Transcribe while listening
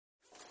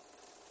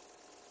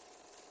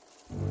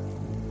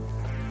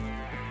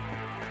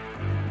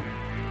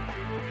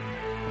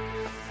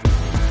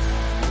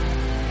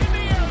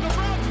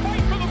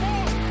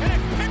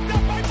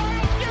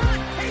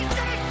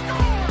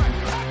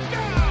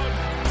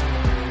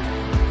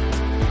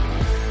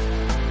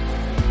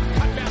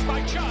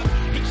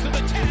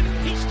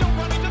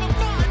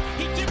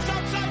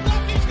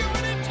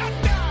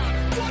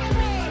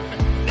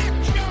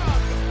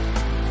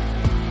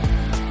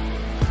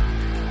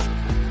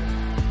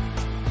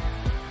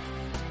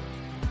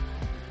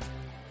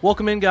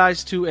Welcome in,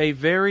 guys, to a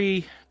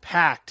very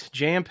packed,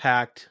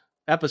 jam-packed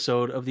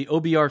episode of the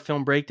OBR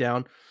Film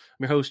Breakdown. I'm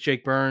your host,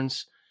 Jake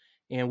Burns,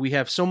 and we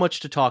have so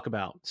much to talk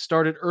about.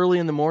 Started early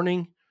in the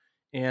morning,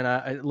 and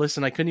I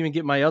couldn't even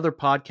get my other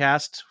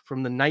podcast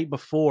from the night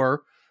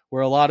before,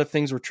 where a lot of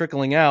things were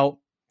trickling out,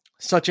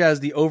 such as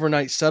the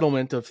overnight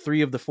settlement of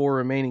 3 of the 4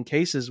 remaining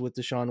cases with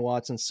Deshaun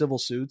Watson civil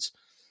suits.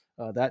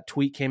 That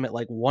tweet came at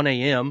like 1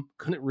 a.m.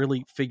 Couldn't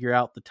really figure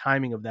out the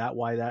timing of that,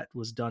 why that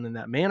was done in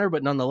that manner,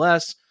 but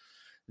nonetheless,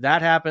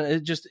 that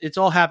happened. It's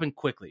all happened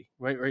quickly,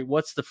 right?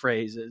 What's the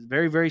phrase? It's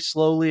very, very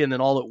slowly and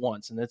then all at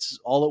once. And it's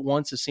all at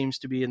once. It seems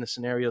to be in the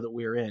scenario that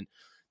we're in.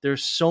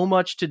 There's so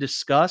much to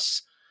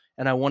discuss.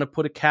 And I want to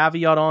put a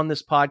caveat on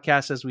this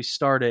podcast as we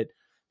start it,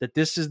 that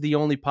this is the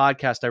only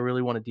podcast I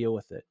really want to deal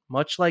with it.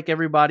 Much like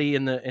everybody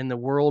in the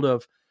world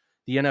of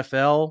the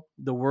NFL,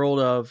 the world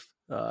of,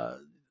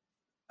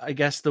 I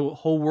guess the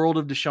whole world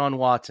of Deshaun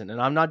Watson.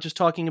 And I'm not just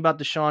talking about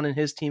Deshaun and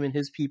his team and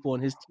his people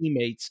and his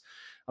teammates.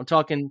 I'm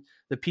talking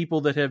the people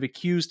that have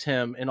accused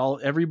him and all.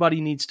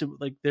 Everybody needs to,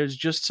 like, there's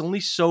just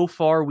only so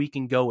far we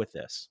can go with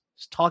this.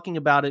 Just talking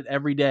about it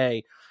every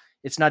day,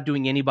 it's not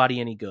doing anybody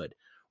any good.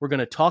 We're going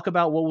to talk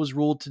about what was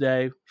ruled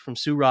today from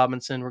Sue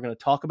Robinson. We're going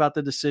to talk about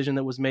the decision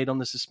that was made on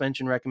the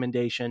suspension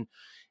recommendation.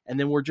 And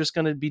then we're just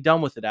going to be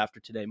done with it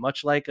after today.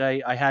 Much like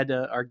I had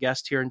our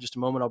guest here in just a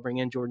moment, I'll bring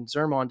in Jordan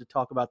Zirm on to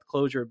talk about the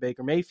closure of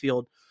Baker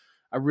Mayfield.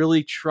 I'm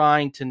really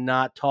trying to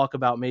not talk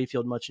about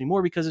Mayfield much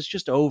anymore because it's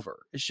just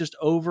over. It's just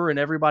over and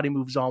everybody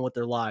moves on with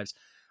their lives.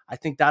 I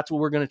think that's what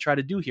we're going to try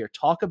to do here.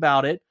 Talk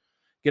about it,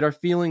 get our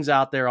feelings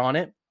out there on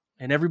it,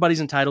 and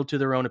everybody's entitled to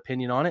their own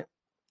opinion on it.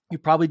 You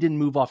probably didn't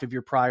move off of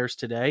your priors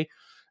today,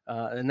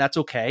 and that's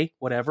okay,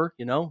 whatever.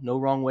 No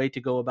wrong way to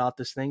go about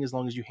this thing as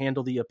long as you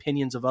handle the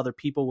opinions of other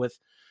people with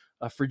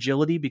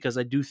fragility, because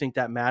I do think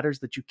that matters,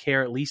 that you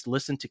care, at least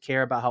listen to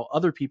care about how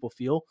other people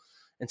feel,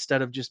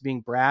 instead of just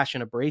being brash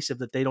and abrasive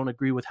that they don't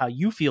agree with how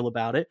you feel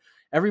about it.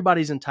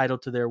 Everybody's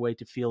entitled to their way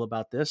to feel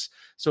about this.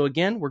 So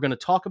again, we're going to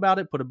talk about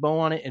it, put a bow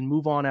on it, and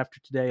move on after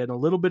today. And a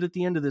little bit at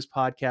the end of this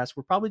podcast,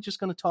 we're probably just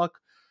going to talk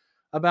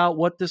about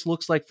what this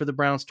looks like for the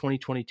Browns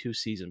 2022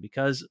 season.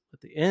 Because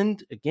at the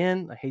end,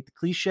 again, I hate the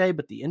cliche,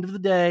 but at the end of the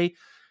day,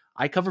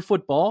 I cover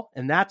football,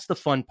 and that's the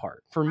fun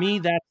part. For me,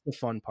 that's the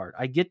fun part.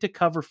 I get to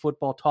cover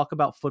football, talk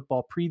about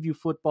football, preview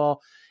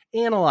football,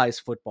 analyze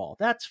football.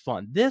 That's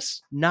fun.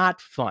 This,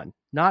 not fun.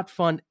 Not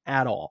fun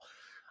at all.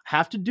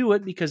 Have to do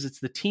it because it's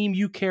the team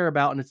you care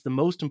about, and it's the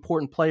most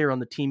important player on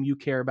the team you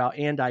care about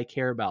and I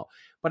care about.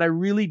 But I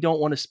really don't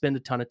want to spend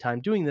a ton of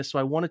time doing this, so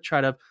I want to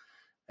try to,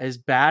 as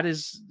bad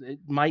as it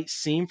might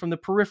seem from the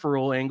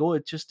peripheral angle,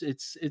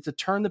 it's a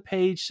turn the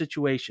page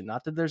situation.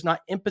 Not that there's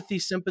not empathy,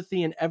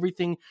 sympathy, and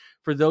everything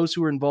for those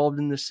who are involved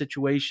in this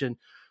situation,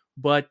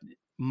 but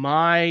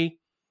my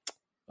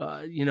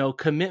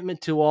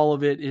commitment to all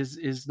of it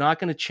is not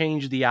going to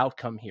change the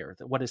outcome here.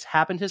 That what has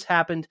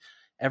happened.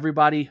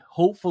 Everybody,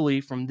 hopefully,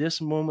 from this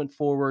moment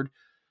forward,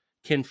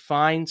 can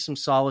find some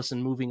solace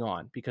in moving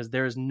on, because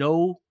there is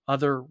no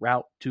other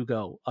route to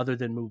go other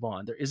than move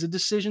on. There is a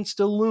decision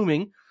still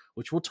looming,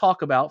 which we'll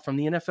talk about from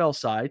the NFL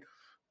side,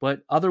 but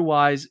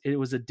otherwise, it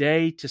was a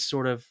day to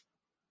sort of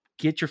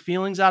get your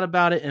feelings out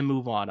about it and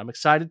move on. I'm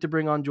excited to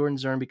bring on Jordan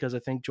Zirm because I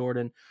think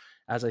Jordan,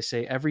 as I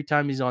say, every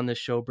time he's on this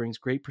show, brings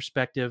great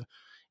perspective,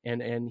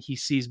 and he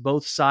sees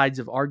both sides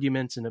of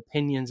arguments and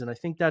opinions. And I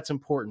think that's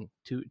important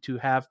to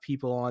have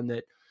people on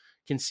that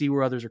can see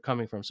where others are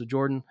coming from. So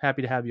Jordan,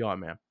 happy to have you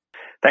on, man.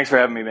 Thanks for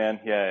having me, man.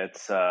 Yeah,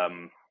 it's a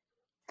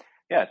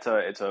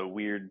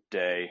weird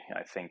day.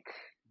 I think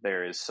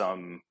there is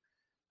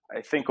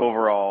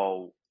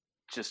overall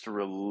just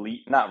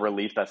not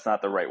relief, that's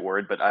not the right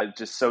word, but I'm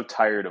just so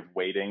tired of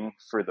waiting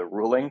for the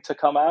ruling to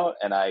come out.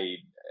 And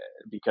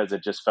because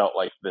it just felt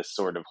like this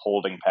sort of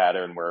holding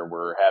pattern where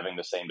we're having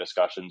the same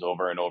discussions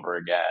over and over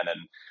again. And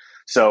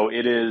so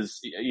it is,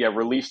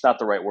 relief's not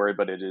the right word,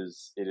 but it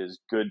is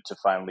good to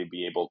finally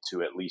be able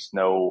to at least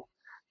know,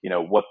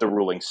 what the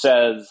ruling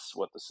says,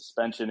 what the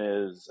suspension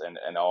is,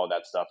 and all of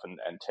that stuff, and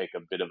take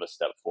a bit of a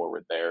step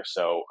forward there.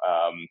 So,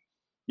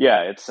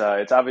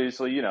 it's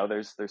obviously,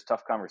 there's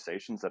tough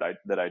conversations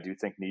that I do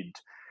think need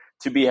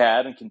to be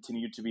had and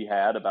continue to be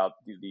had about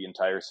the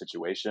entire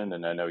situation.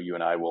 And I know you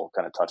and I will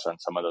kind of touch on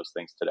some of those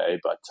things today,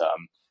 but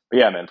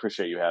yeah, man,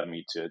 appreciate you having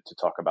me to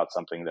talk about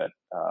something that,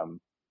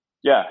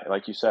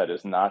 like you said,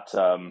 is not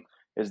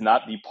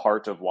the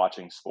part of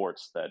watching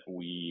sports that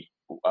we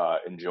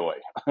enjoy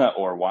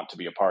or want to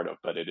be a part of,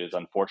 but it is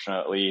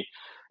unfortunately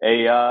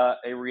a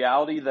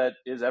reality that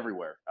is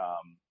everywhere.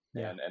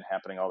 And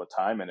happening all the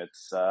time. And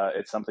it's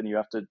something you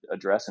have to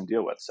address and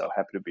deal with. So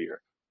happy to be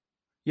here.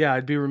 Yeah,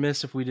 I'd be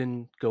remiss if we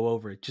didn't go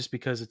over it just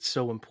because it's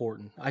so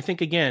important. I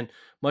think, again,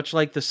 much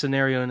like the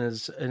scenario in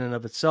and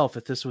of itself,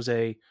 if this was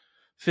a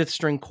fifth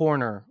string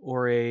corner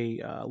or a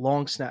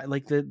long snap,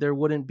 like there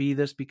wouldn't be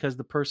this because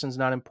the person's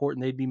not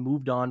important. They'd be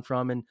moved on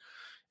from and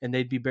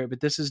they'd be buried.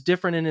 But this is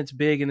different and it's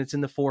big and it's in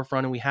the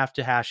forefront and we have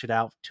to hash it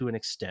out to an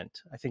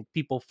extent. I think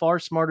people far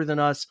smarter than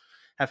us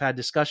have had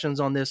discussions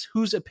on this,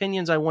 whose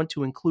opinions I want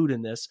to include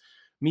in this,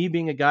 me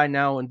being a guy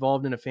now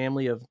involved in a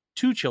family of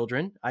 2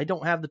 children, I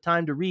don't have the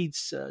time to read,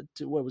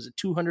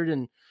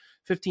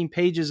 215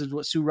 pages is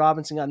what Sue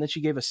Robinson got. And then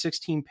she gave a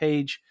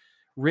 16-page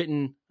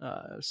written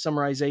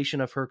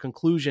summarization of her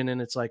conclusion.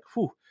 And it's like,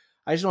 whew,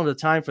 I just don't have the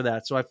time for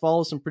that. So I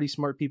follow some pretty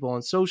smart people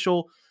on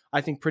social.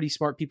 I think pretty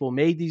smart people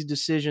made these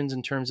decisions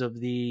in terms of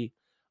the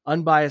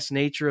unbiased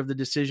nature of the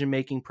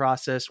decision-making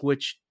process,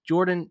 which,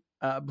 Jordan,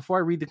 before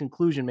I read the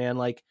conclusion, man,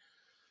 like,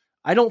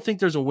 I don't think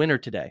there's a winner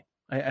today.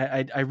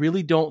 I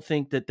really don't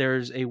think that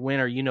there's a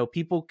winner.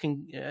 People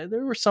can,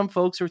 there were some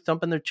folks who were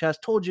thumping their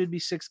chest, told you it'd be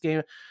 6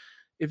 games.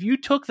 If you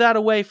took that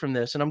away from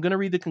this, and I'm going to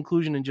read the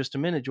conclusion in just a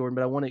minute, Jordan,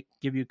 but I want to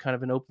give you kind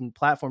of an open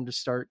platform to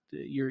start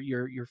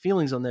your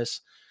feelings on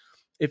this.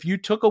 If you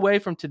took away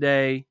from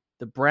today,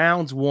 the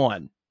Browns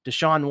won,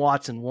 Deshaun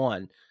Watson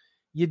won,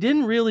 you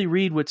didn't really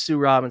read what Sue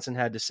Robinson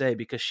had to say,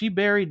 because she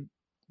buried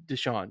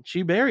Deshaun.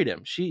 She buried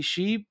him.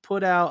 She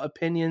put out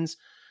opinions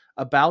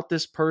about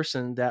this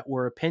person that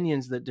were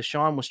opinions that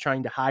Deshaun was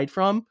trying to hide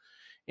from,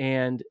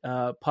 and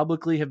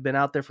publicly have been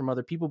out there from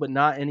other people, but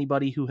not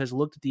anybody who has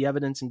looked at the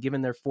evidence and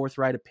given their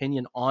forthright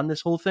opinion on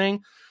this whole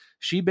thing.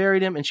 She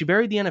buried him, and she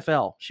buried the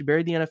NFL. She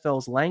buried the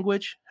NFL's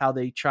language, how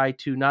they try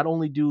to not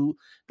only do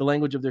the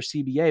language of their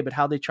CBA, but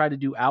how they try to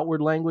do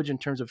outward language in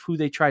terms of who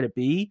they try to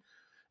be,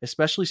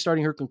 especially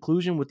starting her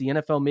conclusion with the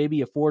NFL may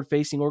be a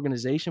forward-facing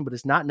organization, but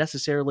it's not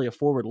necessarily a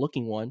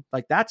forward-looking one.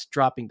 Like, that's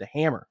dropping the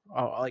hammer.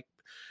 Like,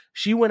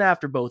 she went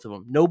after both of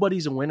them.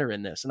 Nobody's a winner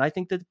in this. And I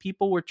think that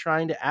people were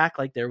trying to act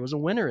like there was a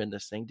winner in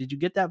this thing. Did you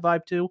get that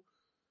vibe too?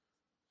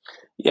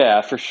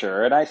 Yeah, for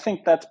sure. And I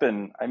think that's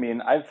been, I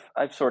mean,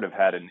 I've sort of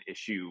had an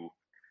issue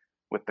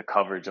with the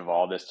coverage of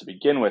all this to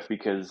begin with,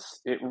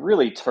 because it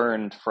really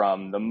turned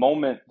from the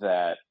moment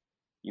that,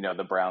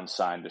 the Browns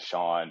signed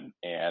Deshaun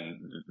and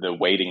the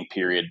waiting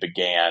period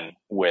began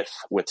with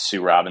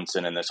Sue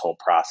Robinson and this whole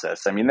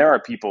process. I mean, there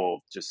are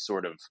people just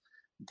sort of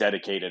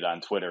dedicated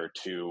on Twitter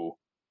to,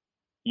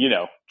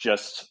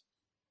 just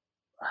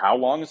how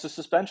long is the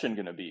suspension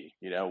going to be?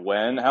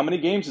 How many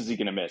games is he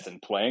going to miss,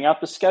 and playing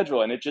out the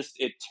schedule. And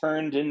it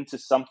turned into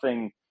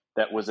something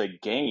that was a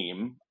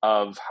game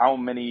of how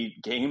many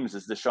games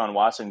is Deshaun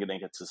Watson going to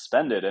get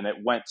suspended. And it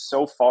went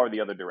so far the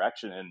other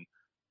direction, and,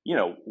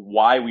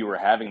 why we were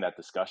having that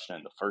discussion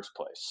in the first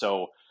place.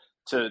 So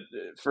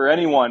for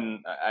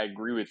anyone, I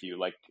agree with you.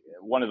 Like,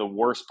 one of the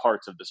worst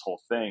parts of this whole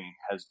thing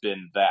has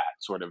been that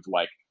sort of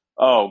like,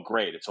 oh,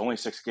 great, it's only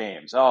 6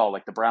 games. Oh,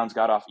 like, the Browns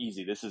got off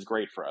easy. This is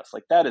great for us.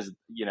 Like, that is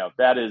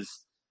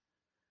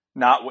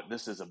not what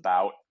this is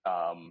about.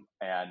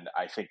 And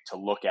I think to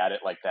look at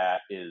it like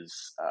that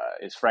is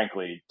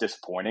frankly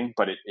disappointing,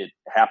 but it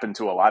happened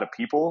to a lot of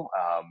people.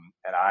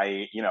 And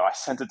I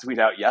sent a tweet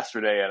out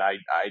yesterday, and I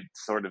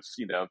sort of,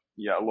 a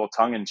little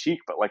tongue in cheek,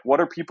 but like, what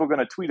are people going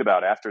to tweet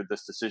about after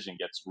this decision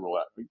gets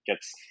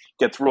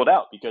ruled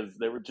out? Because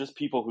there were just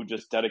people who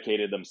just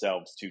dedicated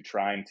themselves to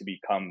trying to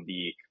become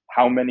the,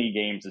 how many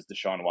games is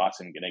Deshaun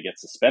Watson going to get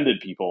suspended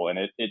people. And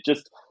it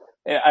just,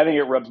 I think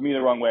it rubs me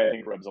the wrong way. I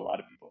think it rubs a lot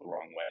of people the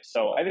wrong way.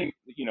 So I think,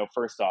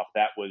 first off,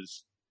 that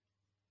was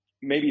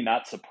maybe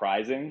not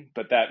surprising,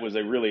 but that was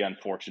a really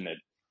unfortunate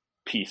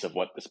piece of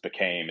what this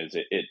became, is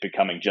it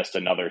becoming just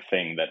another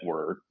thing that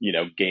we're,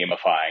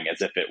 gamifying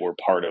as if it were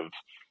part of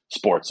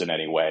sports in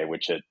any way,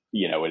 which it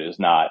is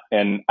not.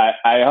 And I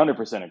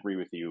 100% agree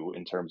with you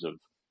in terms of,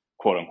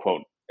 quote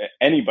unquote,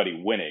 anybody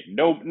winning.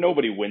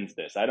 Nobody wins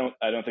this. I don't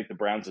think the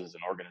Browns as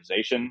an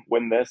organization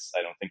win this.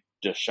 I don't think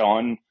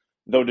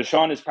though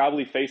Deshaun is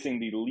probably facing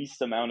the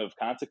least amount of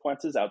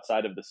consequences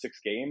outside of the 6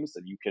 games,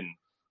 and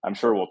I'm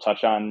sure we'll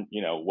touch on,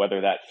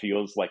 whether that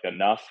feels like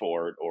enough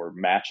or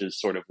matches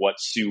sort of what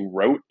Sue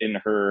wrote in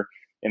her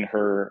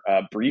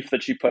brief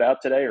that she put out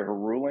today, or her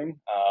ruling.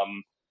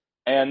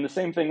 And the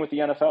same thing with the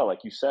NFL,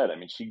 like you said. I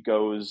mean, she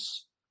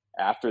goes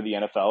after the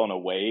NFL in a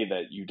way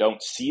that you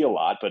don't see a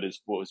lot, but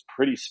was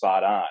pretty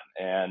spot on.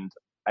 And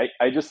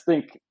I just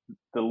think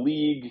the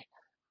league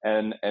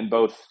and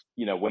both,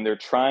 when they're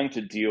trying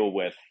to deal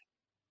with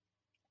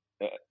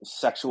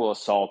sexual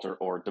assault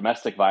or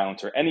domestic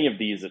violence, or any of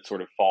these that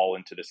sort of fall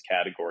into this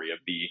category of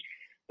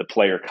the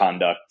player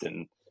conduct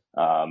and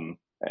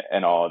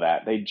all of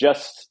that, they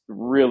just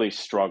really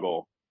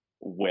struggle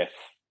with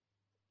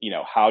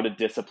how to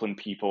discipline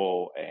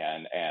people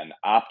and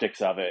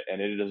optics of it.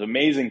 And it is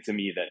amazing to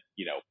me that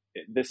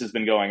this has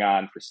been going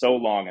on for so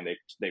long, and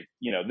they've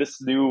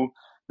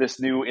this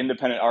new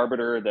independent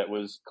arbiter that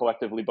was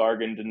collectively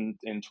bargained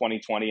in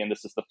 2020, and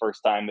this is the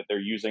first time that they're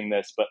using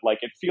this. But like,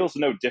 it feels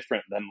no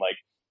different than like,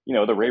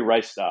 the Ray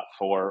Rice stuff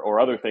or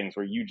other things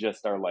where you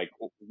just are like,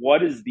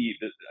 what is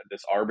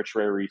this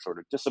arbitrary sort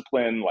of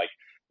discipline? Like,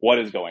 what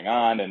is going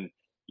on? And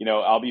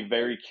I'll be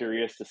very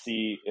curious to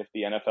see if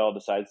the NFL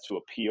decides to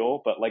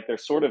appeal, but like, they're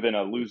sort of in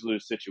a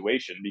lose-lose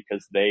situation,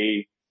 because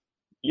they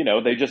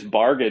just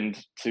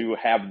bargained to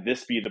have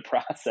this be the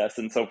process.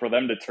 And so for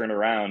them to turn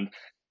around,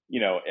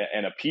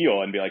 and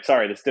appeal and be like,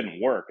 sorry, this didn't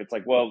work. It's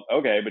like, well,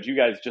 okay, but you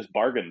guys just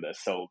bargained this.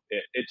 So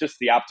it just,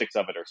 the optics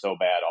of it are so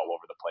bad all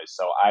over the place.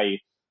 So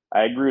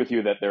I agree with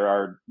you that there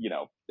are,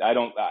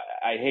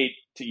 I hate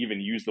to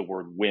even use the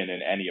word win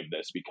in any of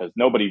this because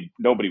nobody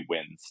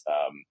wins.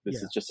 This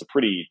Yeah. is just a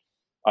pretty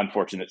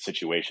unfortunate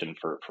situation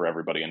for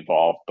everybody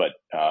involved. But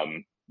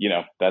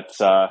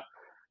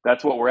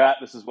that's what we're at.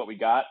 This is what we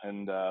got,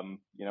 and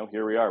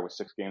here we are with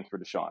 6 games for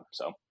Deshaun.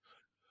 So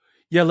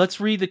Yeah,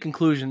 let's read the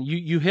conclusion.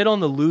 You hit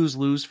on the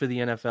lose for the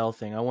NFL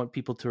thing. I want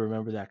people to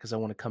remember that because I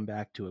want to come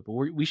back to it. But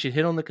we should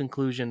hit on the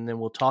conclusion, and then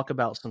we'll talk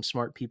about some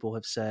smart people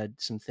have said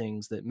some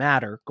things that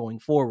matter going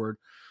forward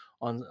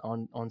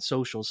on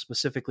socials,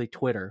 specifically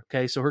Twitter.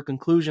 Okay, so her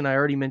conclusion, I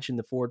already mentioned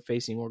the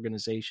forward-facing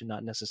organization,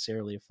 not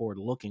necessarily a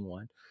forward-looking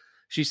one.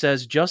 She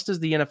says, just as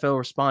the NFL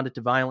responded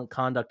to violent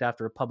conduct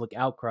after a public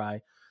outcry,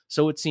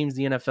 so it seems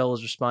the NFL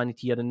is responding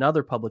to yet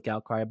another public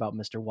outcry about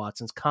Mr.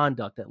 Watson's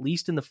conduct. At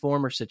least in the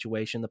former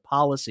situation, the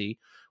policy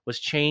was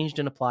changed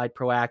and applied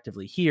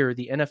proactively. Here,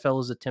 the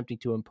NFL is attempting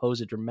to impose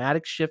a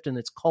dramatic shift in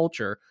its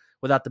culture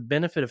without the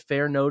benefit of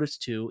fair notice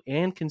to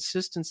and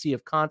consistency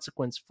of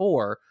consequence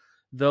for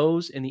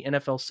those in the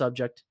NFL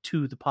subject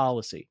to the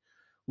policy.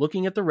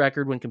 Looking at the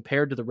record when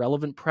compared to the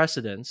relevant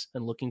precedents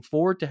and looking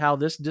forward to how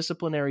this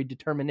disciplinary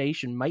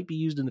determination might be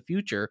used in the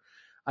future,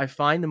 I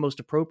find the most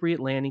appropriate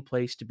landing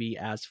place to be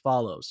as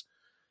follows.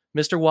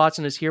 Mr.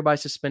 Watson is hereby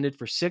suspended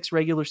for 6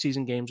 regular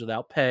season games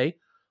without pay,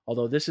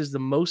 although this is the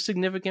most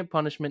significant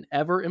punishment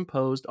ever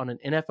imposed on an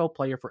NFL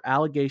player for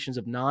allegations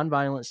of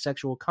nonviolent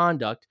sexual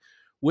conduct,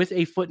 with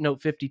a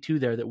footnote 52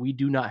 there that we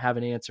do not have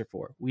an answer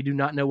for. We do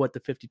not know what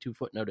the 52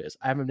 footnote is.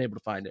 I haven't been able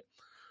to find it.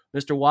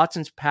 Mr.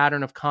 Watson's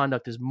pattern of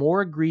conduct is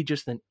more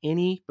egregious than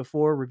any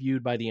before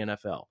reviewed by the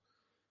NFL.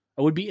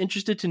 I would be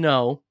interested to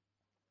know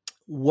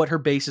what her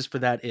basis for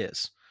that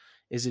is.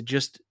 Is it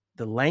just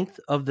the length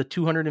of the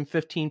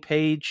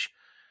 215-page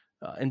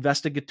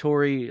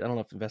investigatory? I don't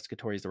know if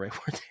investigatory is the right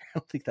word. I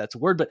don't think that's a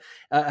word, but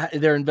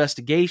their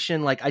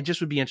investigation. Like, I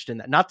just would be interested in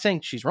that. Not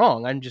saying she's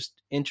wrong. I'm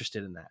just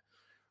interested in that.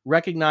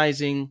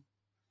 Recognizing,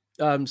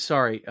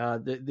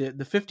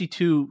 the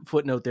 52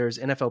 footnote there is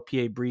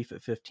NFLPA brief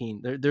at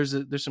 15.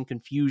 There's some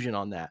confusion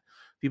on that.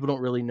 People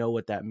don't really know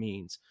what that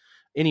means.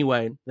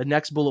 Anyway, the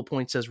next bullet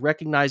point says,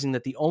 recognizing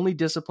that the only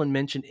discipline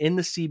mentioned in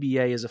the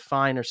CBA is a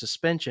fine or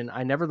suspension,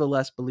 I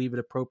nevertheless believe it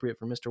appropriate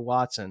for Mr.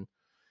 Watson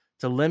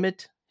to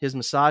limit his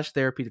massage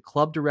therapy to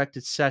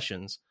club-directed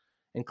sessions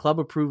and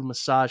club-approved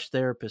massage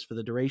therapists for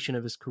the duration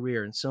of his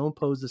career, and so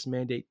impose this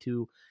mandate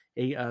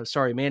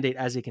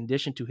as a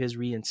condition to his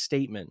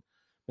reinstatement.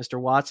 Mr.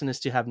 Watson is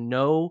to have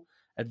no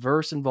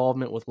adverse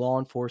involvement with law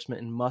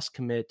enforcement and must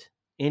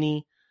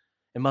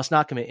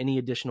not commit any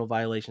additional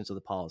violations of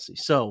the policy.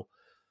 So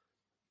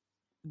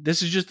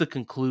this is just the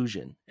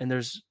conclusion, and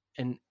there's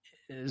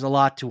a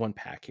lot to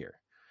unpack here.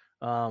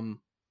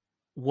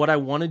 What I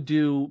want to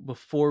do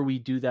before we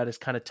do that is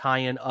kind of tie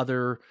in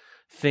other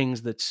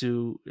things that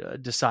Sue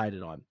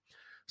decided on.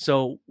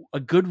 So a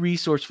good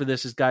resource for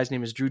this guy's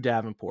name is Drew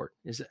Davenport.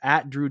 Is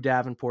at Drew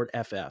Davenport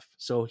FF.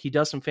 So he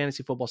does some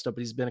fantasy football stuff,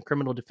 but he's been a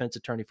criminal defense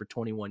attorney for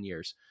 21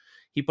 years.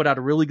 He put out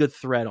a really good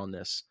thread on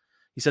this.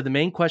 He said, the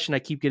main question I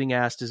keep getting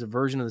asked is a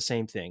version of the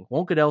same thing.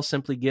 Won't Goodell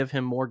simply give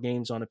him more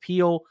games on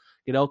appeal?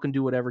 Goodell can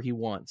do whatever he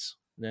wants.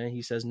 And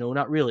he says, no,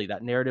 not really.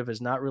 That narrative has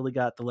not really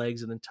got the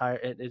legs.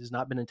 It has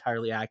not been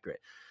entirely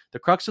accurate. The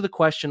crux of the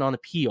question on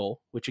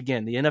appeal, which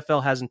again, the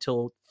NFL has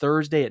until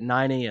Thursday at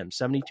 9 a.m.,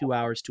 72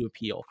 hours to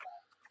appeal,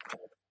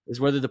 is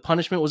whether the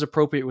punishment was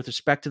appropriate with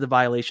respect to the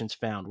violations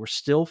found. We're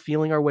still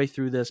feeling our way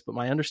through this, but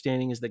my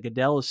understanding is that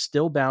Goodell is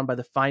still bound by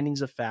the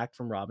findings of fact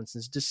from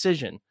Robinson's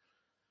decision.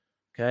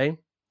 Okay?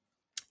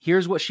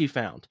 Here's what she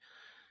found.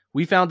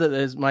 We found that,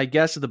 as my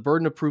guess, the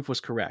burden of proof was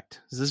correct.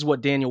 This is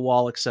what Daniel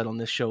Wallach said on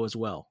this show as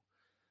well.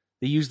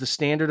 They used the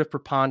standard of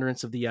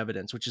preponderance of the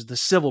evidence, which is the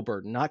civil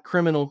burden, not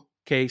criminal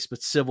case,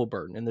 but civil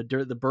burden. And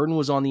the burden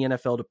was on the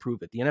NFL to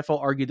prove it. The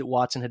NFL argued that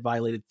Watson had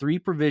violated 3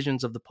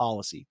 provisions of the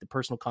policy, the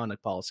personal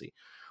conduct policy.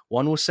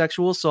 1 was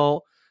sexual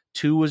assault,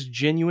 2 was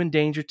genuine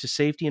danger to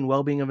safety and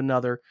well-being of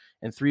another,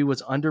 and 3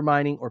 was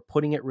undermining or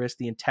putting at risk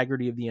the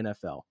integrity of the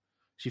NFL.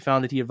 She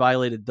found that he had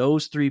violated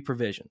those 3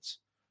 provisions.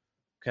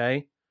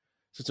 Okay?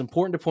 So it's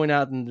important to point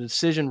out in the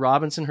decision,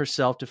 Robinson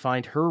herself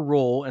defined her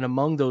role, and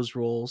among those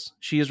roles,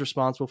 she is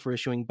responsible for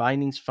issuing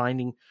binding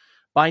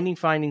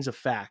findings of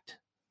fact,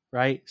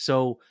 right?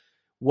 So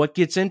what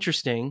gets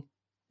interesting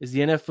is the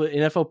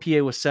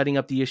NFLPA was setting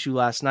up the issue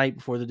last night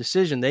before the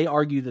decision. They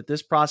argue that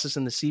this process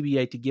in the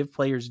CBA to give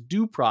players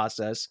due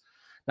process,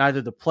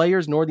 neither the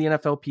players nor the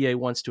NFLPA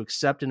wants to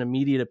accept an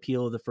immediate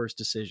appeal of the first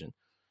decision.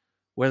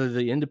 Whether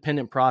the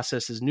independent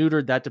process is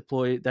neutered,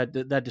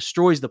 that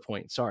destroys the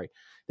point. Sorry.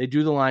 They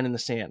drew the line in the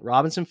sand.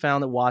 Robinson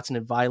found that Watson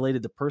had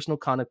violated the personal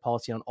conduct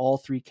policy on all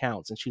 3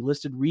 counts, and she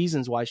listed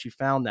reasons why she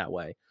found that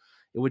way.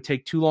 It would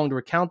take too long to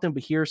recount them,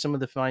 but here are some of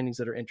the findings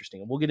that are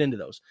interesting, and we'll get into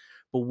those.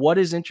 But what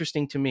is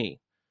interesting to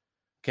me,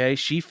 okay,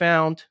 she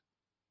found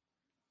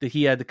that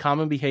he had the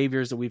common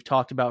behaviors that we've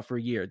talked about for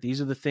a year.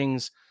 These are the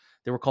things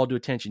that were called to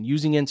attention.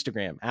 Using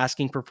Instagram,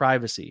 asking for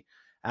privacy,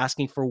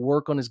 asking for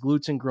work on his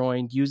glutes and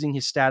groin, using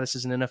his status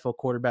as an NFL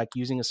quarterback,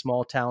 using a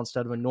small towel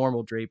instead of a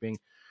normal draping.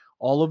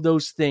 all of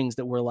those things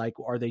that were like,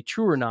 are they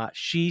true or not?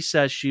 She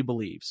says she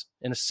believes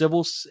in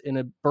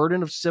a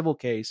burden of civil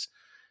case.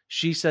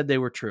 She said they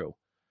were true.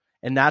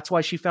 And that's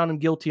why she found him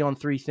guilty on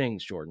 3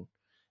 things, Jordan.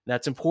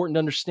 That's important to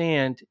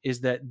understand,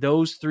 is that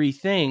those 3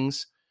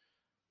 things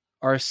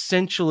are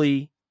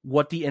essentially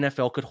what the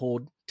NFL could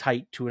hold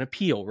tight to an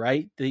appeal,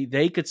 right?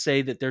 They could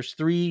say that there's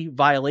 3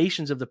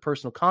 violations of the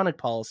personal conduct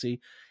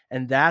policy,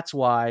 and that's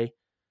why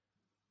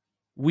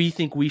we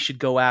think we should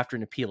go after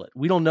and appeal it.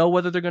 We don't know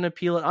whether they're going to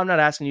appeal it. I'm not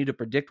asking you to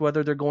predict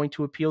whether they're going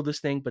to appeal this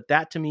thing, but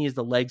that to me is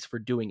the legs for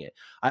doing it.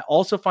 I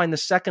also find the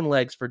second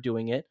legs for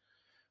doing it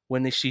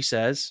when she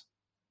says,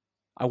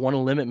 I want to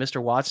limit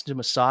Mr. Watson to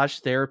massage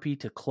therapy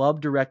to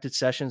club-directed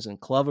sessions and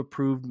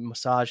club-approved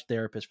massage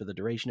therapists for the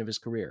duration of his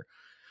career.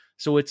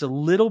 So it's a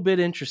little bit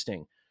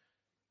interesting.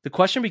 The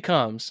question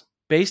becomes,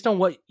 based on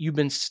what you've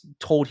been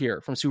told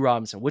here from Sue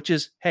Robinson, which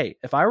is, hey,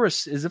 if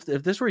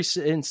this were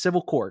in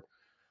civil court,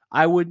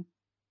 I would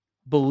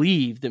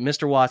believe that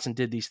Mr. Watson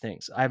did these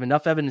things. I have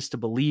enough evidence to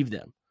believe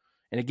them.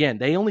 And again,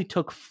 they only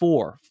took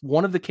 4.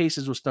 One of the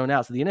cases was thrown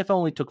out. So the NFL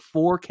only took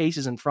 4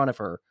 cases in front of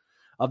her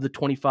of the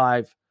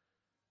 25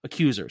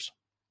 accusers.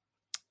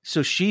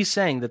 So she's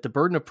saying that the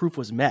burden of proof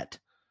was met,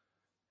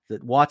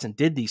 that Watson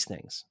did these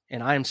things.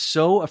 And I am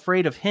so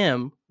afraid of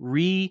him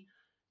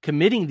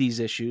recommitting these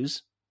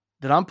issues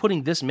that I'm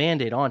putting this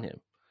mandate on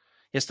him.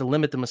 He has to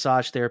limit the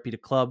massage therapy to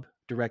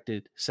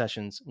club-directed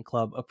sessions and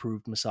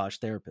club-approved massage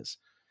therapists.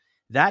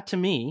 That, to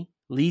me,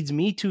 leads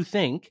me to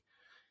think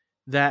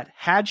that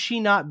had she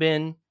not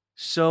been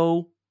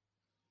so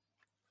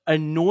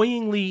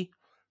annoyingly,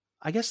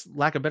 I guess,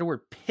 lack of a better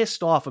word,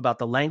 pissed off about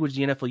the language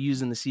the NFL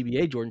used in the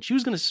CBA, Jordan, she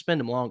was going to suspend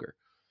him longer.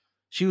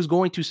 She was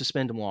going to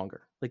suspend him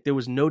longer. Like, there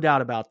was no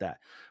doubt about that.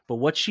 But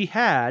what she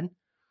had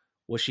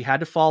was she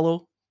had to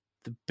follow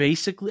the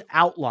basic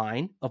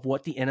outline of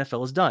what the NFL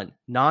has done.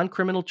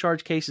 Non-criminal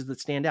charge cases that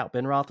stand out.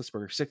 Ben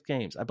Roethlisberger, 6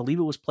 games. I believe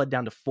it was pled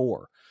down to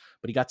 4,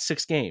 but he got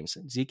 6 games.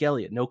 Zeke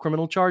Elliott, no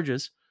criminal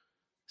charges,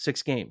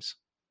 6 games.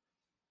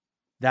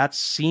 That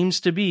seems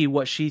to be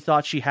what she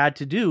thought she had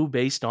to do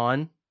based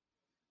on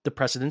the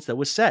precedence that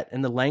was set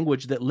and the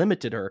language that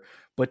limited her.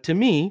 But to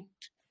me,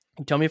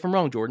 tell me if I'm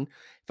wrong, Jordan,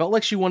 felt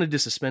like she wanted to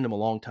suspend him a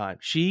long time.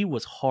 She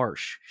was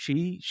harsh.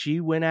 She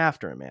went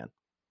after him, man.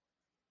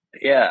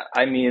 Yeah,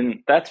 I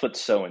mean, that's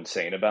what's so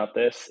insane about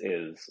this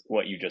is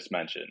what you just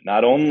mentioned.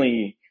 Not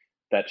only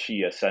that she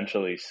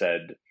essentially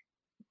said,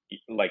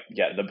 like,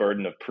 yeah, the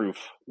burden of proof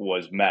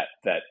was met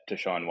that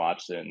Deshaun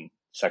Watson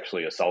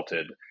sexually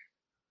assaulted,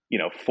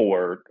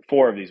 four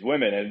of these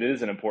women. And it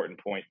is an important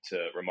point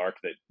to remark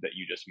that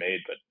you just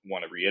made, but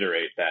want to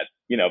reiterate that,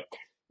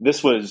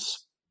 this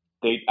was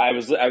I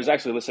was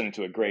actually listening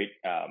to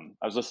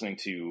I was listening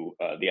to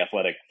the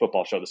Athletic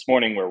football show this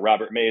morning where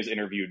Robert Mays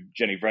interviewed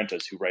Jenny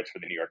Vrentas, who writes for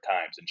the New York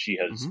Times, and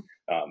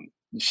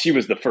she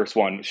was the first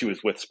one. She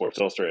was with Sports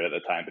Illustrated at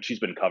the time, but she's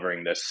been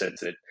covering this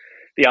since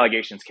the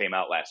allegations came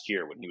out last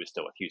year when he was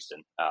still with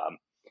Houston.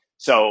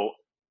 So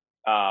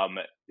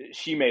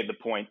she made the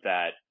point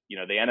that the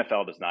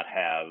NFL does not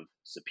have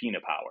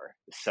subpoena power,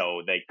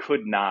 so they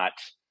could not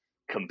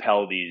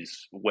compel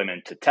these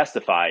women to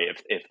testify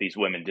if these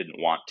women didn't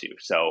want to.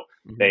 So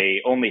they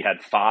only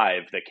had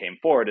 5 that came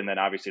forward, and then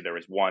obviously there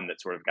was one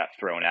that sort of got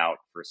thrown out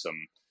for some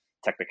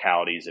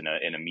technicalities in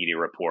a media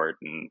report,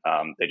 and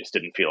they just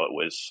didn't feel it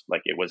was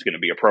going to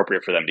be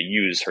appropriate for them to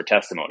use her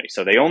testimony.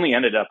 So they only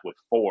ended up with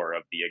 4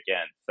 of the,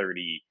 again,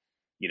 30,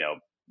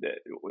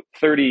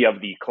 30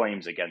 of the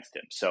claims against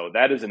him. So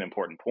that is an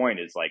important point,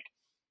 is like,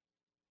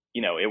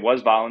 it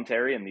was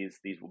voluntary, and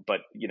but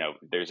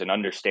there's an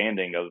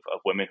understanding of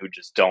women who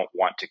just don't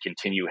want to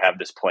continue have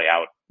this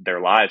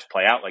their lives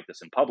play out like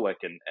this in public.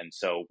 And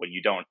so when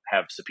you don't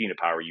have subpoena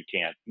power, you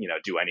can't,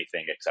 do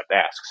anything except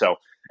ask. So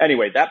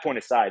anyway, that point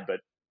aside,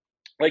 but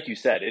like you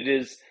said, it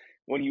is,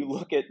 when you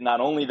look at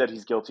not only that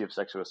he's guilty of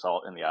sexual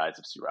assault in the eyes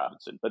of Sue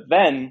Robinson, but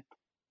then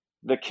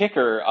the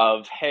kicker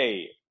of,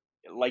 hey,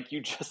 like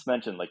you just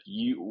mentioned, like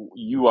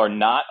you are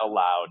not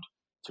allowed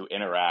to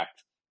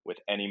interact with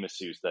any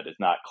masseuse that is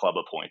not club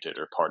appointed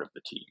or part of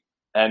the team.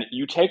 And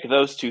you take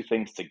those 2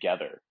 things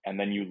together, and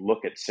then you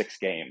look at 6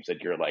 games, and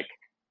you're like,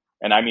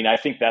 and I mean, I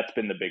think that's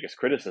been the biggest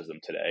criticism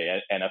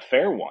today, and a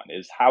fair one,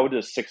 is how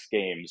does 6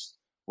 games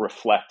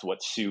reflect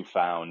what Sue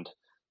found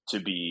to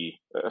be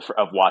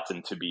of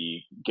Watson to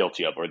be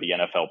guilty of, or the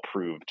NFL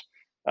proved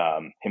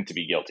him to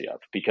be guilty of?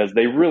 Because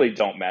they really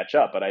don't match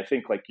up. But I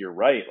think, like, you're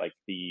right, like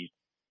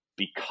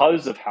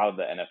because of how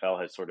the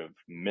NFL has sort of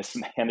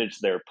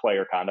mismanaged their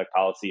player conduct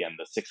policy and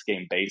the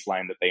 6-game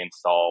baseline that they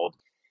installed,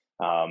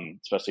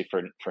 especially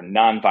for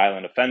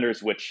nonviolent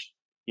offenders, which,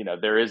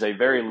 there is a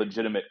very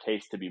legitimate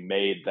case to be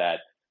made that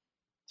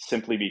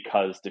simply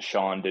because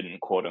Deshaun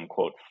didn't, quote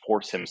unquote,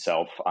 force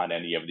himself on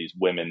any of these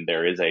women,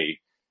 there is a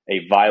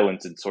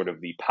violence in sort of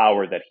the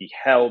power that he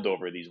held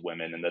over these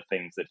women and the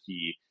things that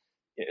he,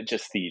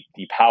 just the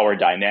power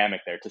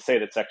dynamic there. To say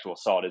that sexual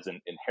assault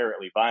isn't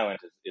inherently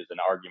violent is an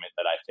argument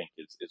that I think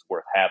is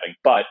worth having.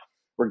 But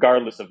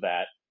regardless of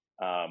that,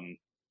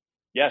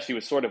 she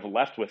was sort of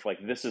left with, like,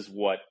 this is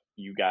what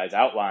you guys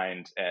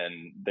outlined,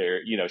 and there,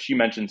 she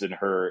mentions in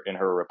her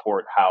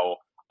report how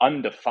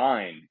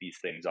undefined these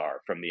things are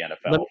from the Let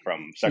NFL, me, from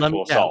let me,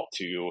 sexual yeah, assault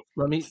to.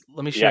 let me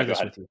Yeah, share go this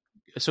ahead. with you.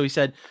 So he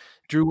said,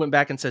 Drew went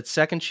back and said,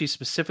 second, she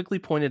specifically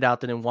pointed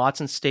out that in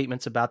Watson's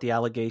statements about the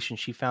allegation,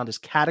 she found his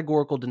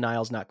categorical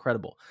denials not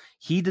credible.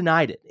 He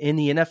denied it. In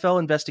the NFL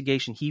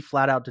investigation, he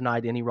flat out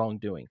denied any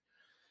wrongdoing.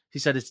 He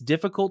said, it's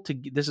difficult to,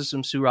 this is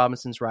from Sue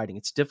Robinson's writing,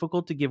 it's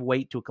difficult to give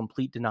weight to a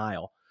complete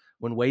denial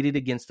when weighted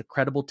against the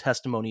credible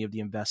testimony of the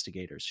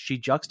investigators. She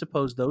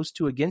juxtaposed those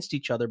two against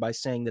each other by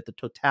saying that the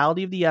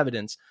totality of the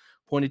evidence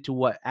pointed to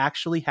what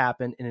actually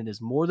happened, and it is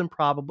more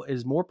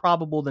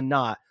probable than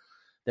not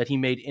that he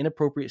made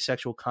inappropriate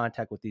sexual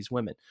contact with these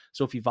women.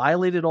 So if he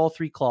violated all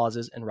three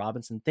clauses and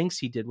Robinson thinks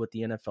he did what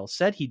the NFL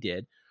said he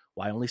did,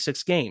 why only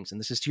 6 games?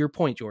 And this is to your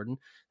point, Jordan.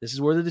 This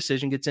is where the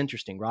decision gets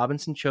interesting.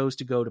 Robinson chose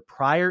to go to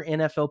prior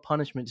NFL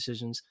punishment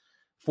decisions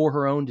for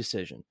her own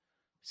decision.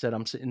 Said,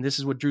 and this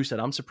is what Drew said,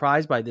 I'm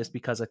surprised by this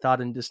because I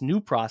thought in this new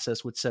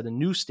process would set a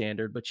new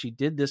standard, but she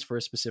did this for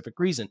a specific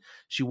reason.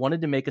 She wanted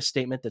to make a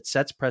statement that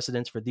sets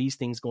precedents for these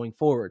things going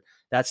forward.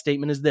 That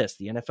statement is this: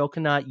 the NFL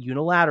cannot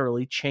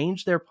unilaterally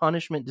change their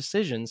punishment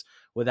decisions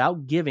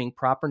without giving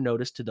proper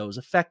notice to those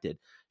affected.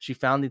 She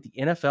found that the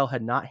NFL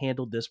had not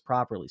handled this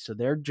properly. So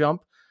their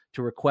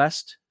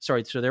request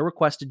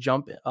to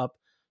jump up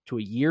to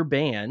a year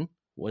ban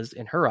was,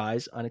 in her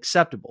eyes,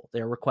 unacceptable.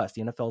 Their request,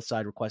 the NFL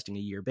side requesting a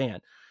year ban.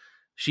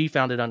 She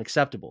found it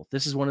unacceptable.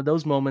 This is one of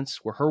those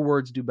moments where her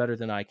words do better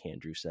than I can,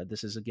 Drew said.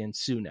 This is, again,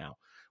 Sue now.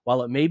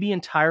 While it may be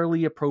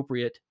entirely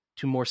appropriate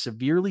to more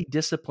severely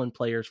discipline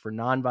players for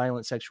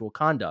nonviolent sexual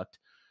conduct,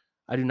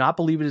 I do not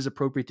believe it is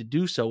appropriate to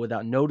do so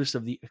without notice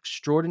of the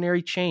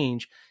extraordinary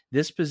change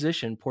this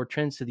position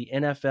portends to the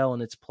NFL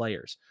and its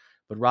players.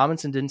 But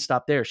Robinson didn't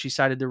stop there. She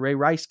cited the Ray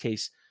Rice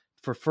case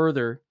for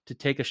further to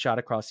take a shot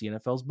across the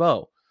NFL's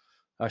bow.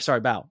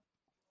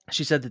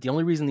 She said that the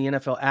only reason the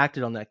NFL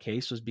acted on that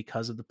case was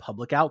because of the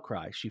public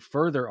outcry. She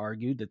further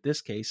argued that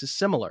this case is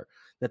similar,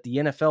 that the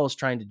NFL is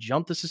trying to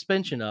jump the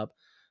suspension up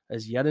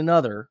as yet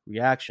another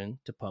reaction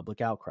to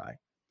public outcry.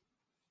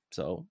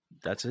 So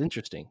that's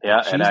interesting.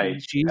 Yeah, and I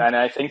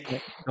Go think,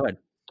 ahead.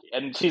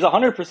 and she's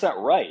 100%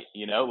 right.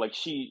 Like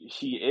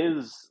she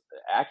is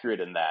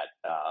accurate in that.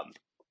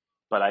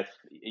 But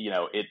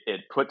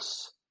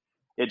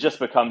it just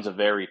becomes a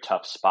very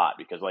tough spot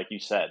because, like you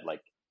said, like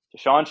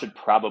Deshaun should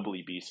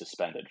probably be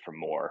suspended for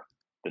more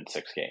than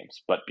 6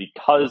 games, but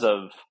because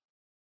of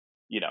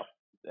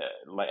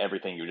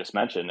everything you just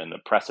mentioned and the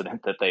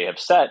precedent that they have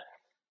set,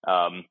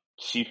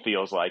 she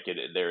feels like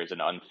there is an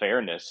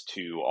unfairness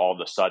to all of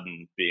a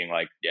sudden being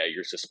like, yeah,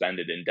 you're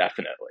suspended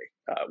indefinitely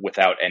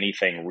without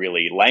anything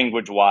really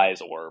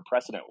language-wise or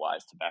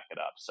precedent-wise to back it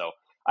up. So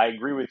I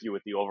agree with you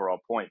with the overall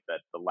point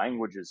that the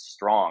language is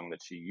strong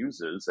that she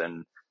uses,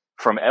 and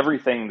from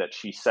everything that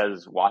she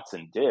says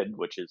Watson did,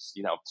 which is,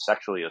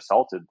 sexually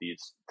assaulted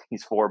these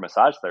 4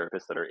 massage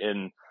therapists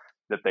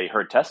that they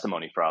heard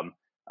testimony from,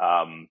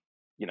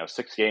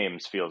 6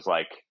 games feels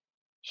like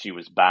she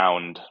was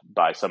bound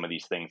by some of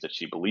these things that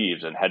she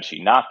believes. And had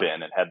she not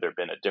been, and had there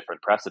been a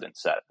different precedent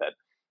set, that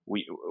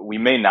we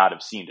may not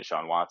have seen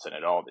Deshaun Watson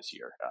at all this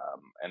year.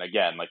 And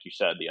again, like you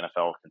said, the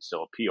NFL can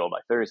still appeal by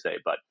Thursday,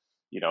 but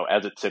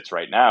as it sits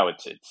right now,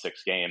 it's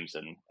 6 games,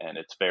 and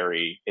it's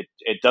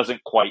it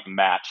doesn't quite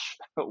match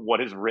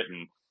what is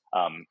written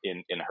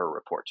in her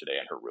report today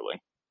in her ruling.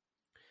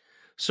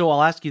 So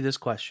I'll ask you this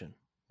question,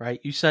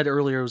 right? You said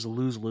earlier it was a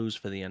lose-lose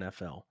for the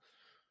NFL.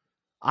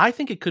 I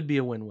think it could be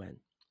a win-win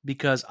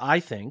because I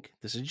think,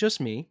 this is just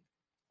me,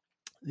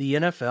 the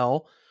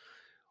NFL,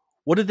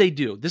 what did they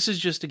do? This is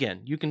just,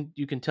 again, you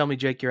can tell me,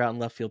 Jake, you're out in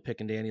left field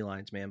picking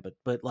dandelions, man,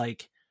 but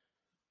like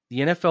the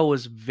NFL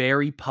was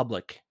very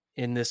public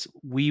in this,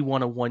 we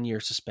want a 1-year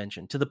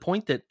suspension, to the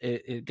point that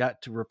it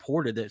got to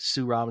reported that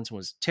Sue Robinson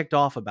was ticked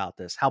off about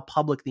this, how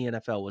public the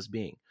NFL was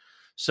being.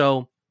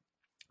 So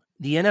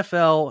the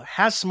NFL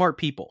has smart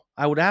people.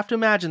 I would have to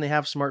imagine they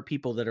have smart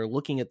people that are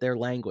looking at their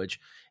language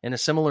in a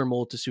similar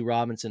mold to Sue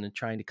Robinson and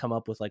trying to come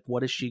up with, like,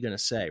 what is she going to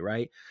say,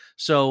 right?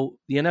 So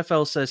the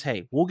NFL says,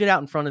 hey, we'll get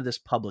out in front of this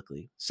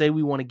publicly. Say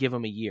we want to give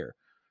them a year,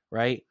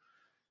 right?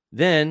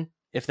 Then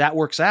if that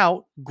works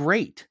out,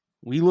 great.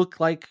 We look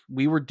like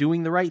we were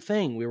doing the right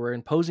thing. We were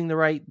imposing the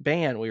right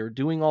ban. We were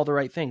doing all the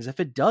right things. If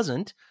it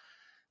doesn't,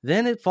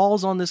 then it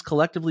falls on this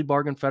collectively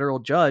bargained federal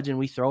judge and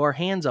we throw our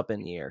hands up in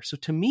the air. So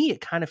to me,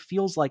 it kind of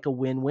feels like a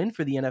win-win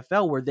for the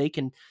NFL where they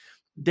can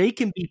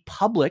be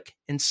public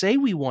and say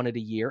we wanted a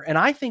year. And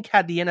I think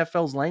had the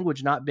NFL's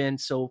language not been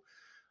so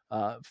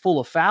full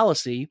of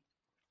fallacy,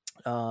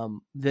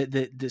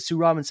 that Sue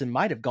Robinson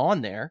might have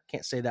gone there.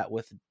 Can't say that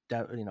with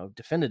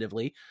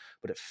definitively,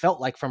 but it felt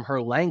like from her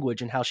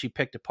language and how she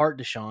picked apart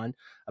Deshaun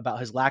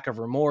about his lack of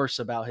remorse,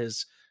 about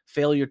his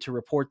failure to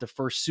report the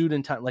first suit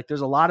in time. Like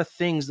there's a lot of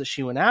things that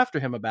she went after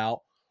him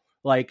about.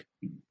 Like,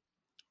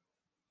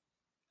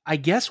 I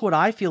guess what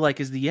I feel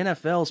like is the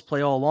NFL's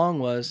play all along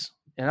was,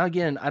 and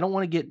again, I don't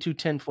want to get too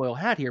tinfoil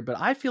hat here,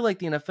 but I feel like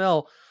the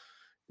NFL,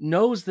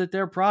 knows that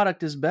their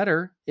product is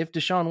better if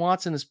Deshaun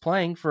Watson is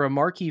playing for a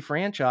marquee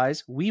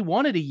franchise. We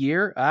wanted a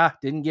year.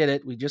 Didn't get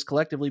it. We just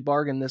collectively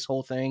bargained this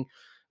whole thing.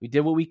 We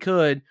did what we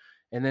could.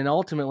 And then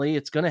ultimately,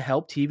 it's going to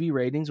help TV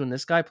ratings when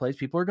this guy plays.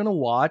 People are going to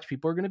watch.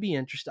 People are going to be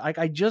interested.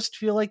 I just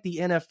feel like the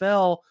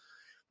NFL,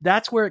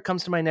 that's where it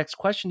comes to my next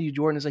question to you,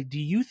 Jordan, is like, do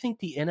you think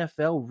the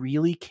NFL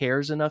really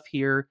cares enough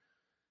here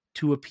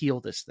to appeal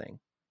this thing?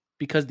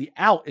 Because the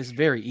out is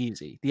very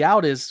easy. The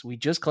out is we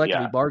just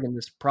collectively bargained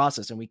this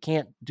process and we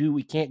can't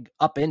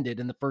upend it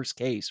in the first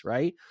case,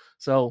 right?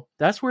 So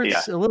that's where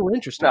it's a little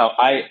interesting.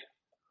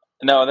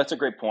 No, that's a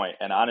great point.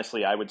 And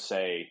honestly, I would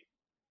say,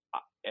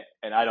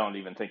 and I don't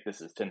even think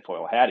this is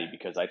tinfoil hatty,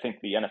 because I think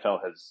the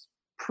NFL has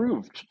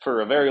proved for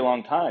a very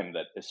long time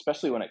that,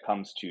 especially when it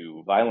comes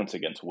to violence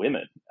against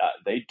women,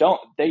 they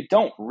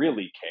don't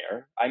really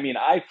care. I mean,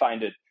 I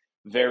find it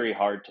very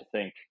hard to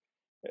think.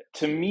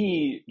 To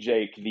me,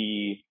 Jake,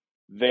 the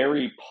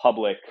very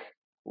public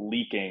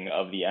leaking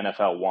of the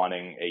NFL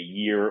wanting a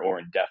year or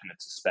indefinite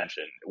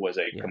suspension was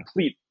a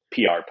complete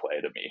PR play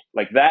to me.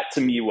 Like, that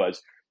to me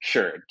was,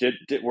 sure.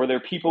 Were there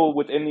people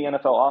within the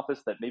NFL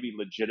office that maybe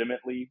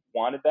legitimately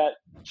wanted that?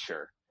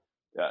 Sure.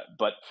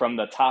 But from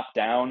the top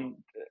down,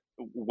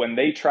 when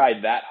they tried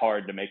that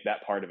hard to make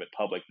that part of it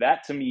public,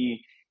 that to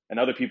me, and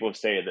other people have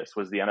said this,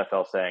 was the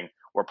NFL saying,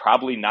 we're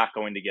probably not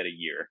going to get a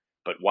year,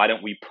 but why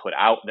don't we put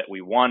out that we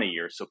want a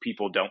year so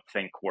people don't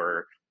think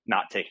we're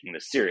not taking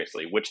this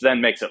seriously, which then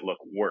makes it look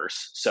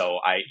worse. So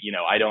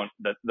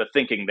the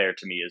thinking there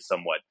to me is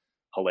somewhat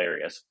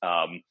hilarious.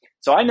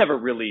 So I never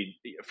really,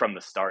 from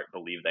the start,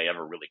 believed they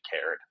ever really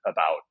cared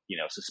about,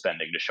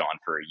 suspending Deshaun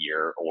for a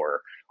year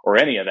or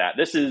any of that.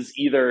 This is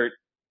either,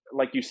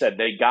 like you said,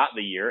 they got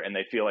the year and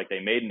they feel like they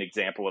made an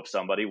example of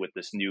somebody with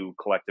this new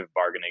collective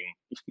bargaining,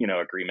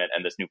 agreement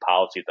and this new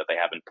policy that they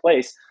have in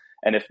place.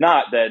 And if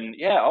not, then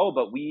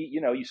but we,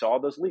 you saw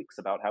all those leaks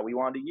about how we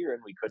wanted a year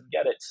and we couldn't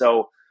get it.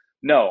 So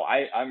no,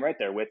 I'm right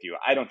there with you.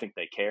 I don't think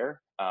they care.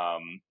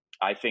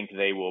 I think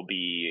they will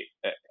be,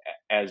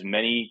 as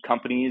many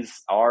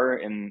companies are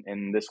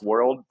in this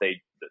world, the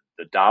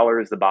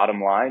dollar is the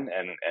bottom line,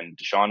 and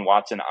Deshaun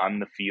Watson on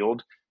the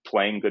field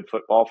playing good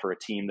football for a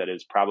team that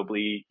is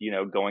probably,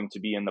 going to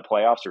be in the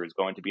playoffs or is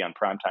going to be on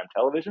primetime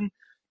television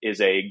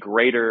is of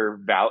greater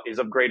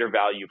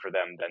value for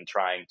them than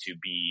trying to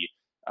be,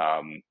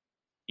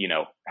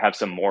 have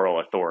some moral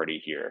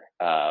authority here.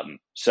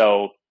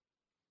 So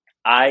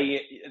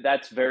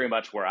that's very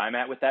much where I'm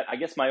at with that. I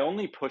guess my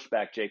only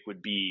pushback, Jake,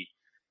 would be,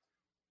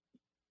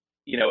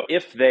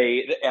 if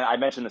they, and I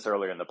mentioned this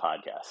earlier in the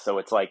podcast, so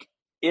it's like,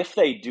 if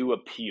they do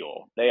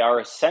appeal, they are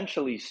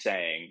essentially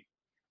saying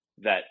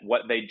that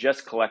what they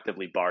just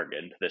collectively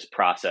bargained, this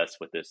process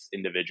with this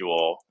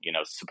individual,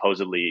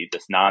 supposedly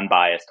this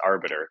non-biased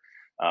arbiter,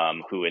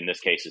 who in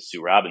this case is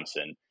Sue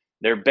Robinson,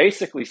 they're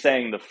basically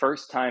saying the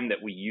first time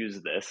that we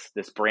use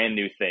this brand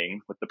new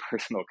thing with the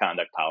personal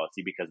conduct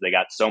policy, because they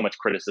got so much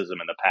criticism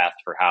in the past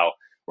for how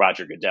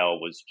Roger Goodell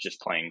was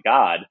just playing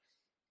God,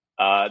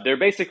 they're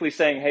basically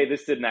saying, hey,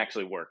 this didn't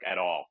actually work at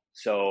all.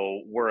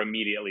 So we're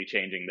immediately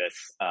changing this,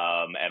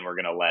 and we're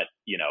going to let,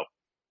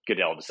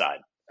 Goodell decide,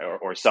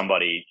 or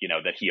somebody,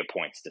 that he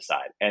appoints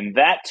decide. And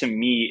that to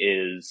me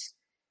is,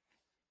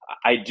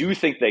 I do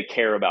think they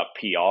care about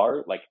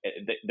PR. Like,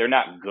 they're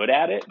not good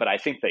at it, but I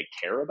think they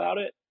care about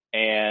it.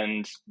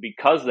 And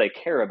because they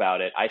care about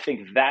it, I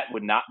think that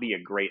would not be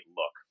a great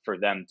look for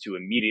them to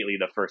immediately,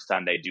 the first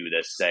time they do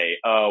this, say,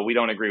 oh, we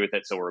don't agree with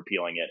it, so we're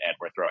appealing it and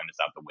we're throwing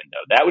this out the window.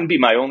 That would be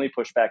my only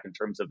pushback in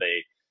terms of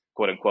a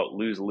quote unquote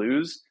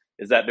lose-lose,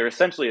 is that they're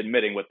essentially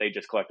admitting what they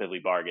just collectively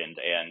bargained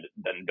and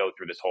then go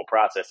through this whole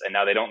process. And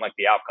now they don't like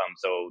the outcome,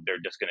 so they're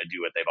just going to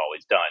do what they've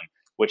always done,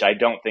 which I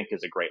don't think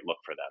is a great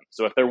look for them.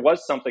 So if there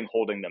was something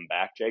holding them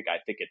back, Jake,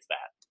 I think it's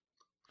that.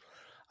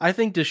 I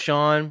think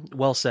Deshaun,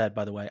 well said,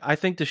 by the way. I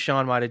think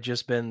Deshaun might have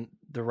just been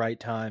the right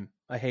time.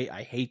 I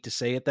hate to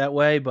say it that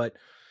way, but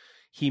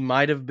he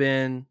might have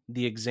been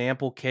the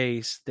example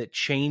case that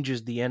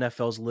changes the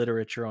NFL's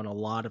literature on a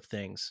lot of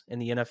things.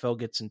 And the NFL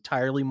gets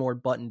entirely more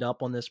buttoned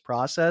up on this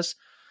process,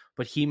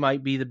 but he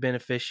might be the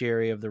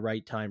beneficiary of the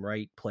right time,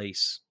 right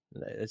place.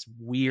 It's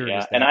weird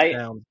as that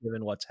sounds,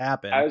 given what's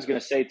happened. I was going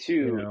to say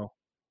too,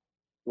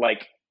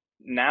 like,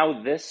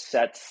 now this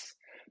sets...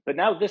 But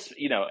now this,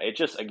 it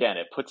just, again,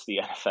 it puts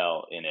the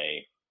NFL in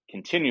a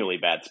continually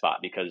bad spot,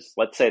 because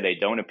let's say they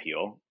don't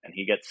appeal and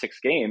he gets 6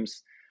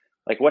 games.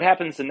 Like, what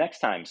happens the next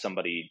time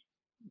somebody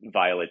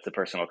violates the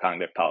personal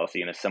conduct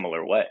policy in a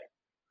similar way?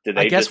 Do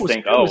they just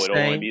think, it'll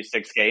only be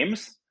 6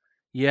 games?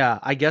 Yeah,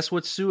 I guess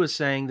what Sue is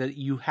saying, that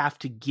you have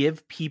to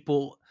give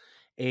people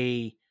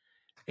a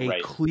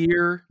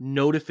clear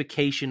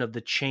notification of the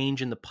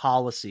change in the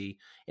policy.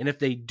 And if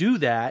they do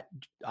that,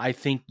 I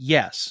think,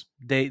 yes,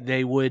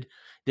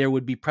 there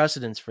would be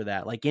precedence for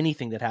that. Like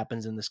anything that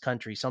happens in this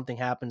country, something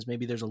happens,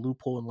 maybe there's a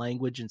loophole in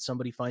language and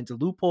somebody finds a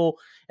loophole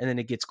and then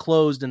it gets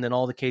closed and then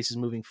all the cases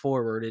moving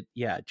forward.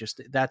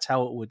 That's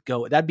how it would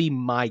go. That'd be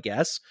my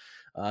guess.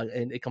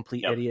 And a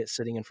complete idiot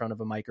sitting in front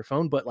of a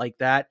microphone, but like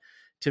that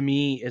to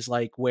me is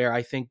like where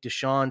I think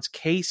Deshaun's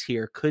case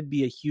here could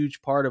be a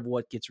huge part of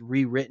what gets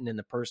rewritten in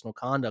the personal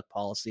conduct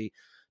policy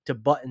to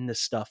button this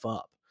stuff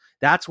up.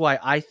 That's why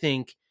I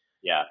think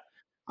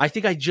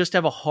I just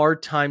have a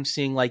hard time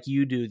seeing, like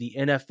you do, the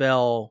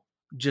NFL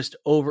just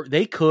over.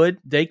 They could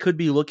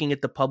be looking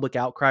at the public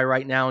outcry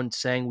right now and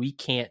saying we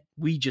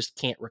just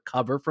can't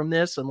recover from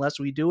this unless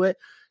we do it.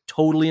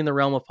 Totally in the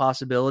realm of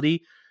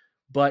possibility.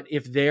 But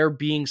if they're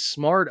being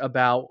smart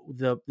about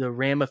the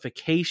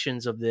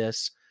ramifications of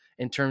this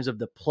in terms of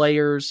the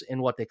players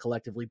and what they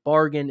collectively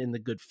bargained and the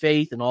good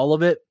faith and all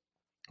of it,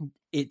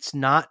 it's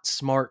not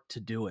smart to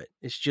do it.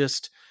 It's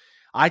just,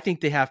 I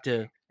think they have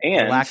to,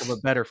 for lack of a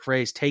better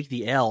phrase, take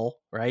the L,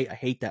 right? I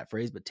hate that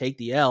phrase, but take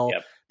the L.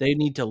 Yep. They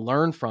need to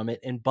learn from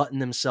it and button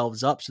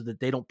themselves up so that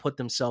they don't put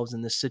themselves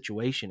in this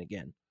situation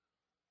again.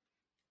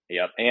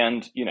 Yep.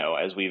 And,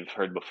 as we've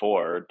heard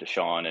before,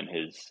 Deshaun and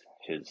his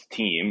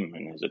team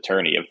and his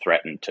attorney have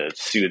threatened to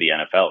sue the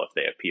NFL if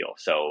they appeal.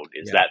 So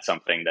is that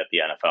something that the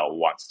NFL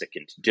wants to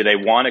do? They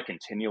want to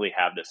continually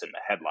have this in the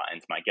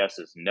headlines? My guess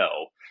is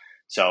no.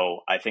 So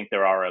I think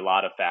there are a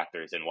lot of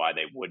factors in why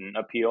they wouldn't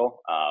appeal.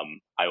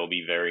 I will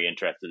be very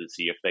interested to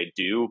see if they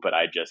do, but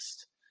I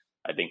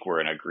think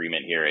we're in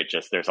agreement here.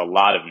 There's a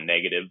lot of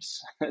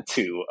negatives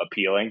to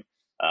appealing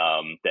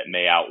that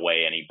may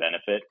outweigh any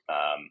benefit.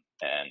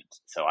 And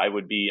so I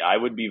would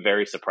be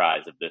very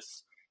surprised if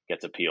this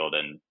gets appealed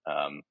and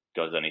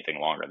goes anything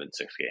longer than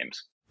 6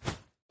 games.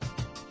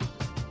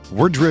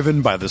 We're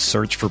driven by the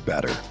search for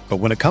better. But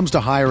when it comes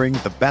to hiring,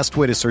 the best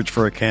way to search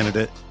for a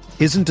candidate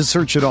isn't to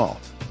search at all.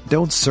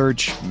 Don't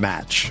search,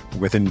 match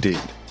with Indeed.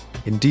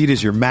 Indeed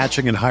is your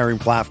matching and hiring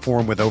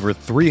platform with over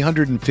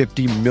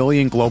 350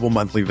 million global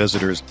monthly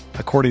visitors,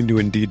 according to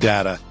Indeed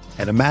data,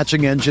 and a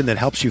matching engine that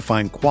helps you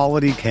find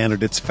quality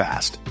candidates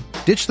fast.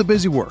 Ditch the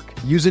busy work.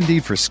 Use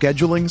Indeed for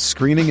scheduling,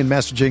 screening, and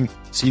messaging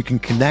so you can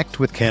connect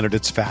with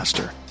candidates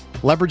faster.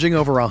 Leveraging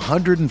over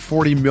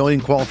 140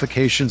 million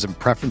qualifications and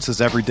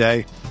preferences every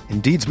day,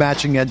 Indeed's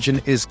matching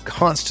engine is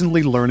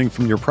constantly learning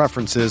from your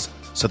preferences,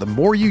 so the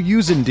more you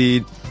use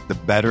Indeed, the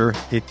better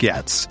it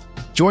gets.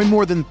 Join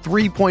more than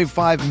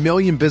 3.5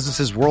 million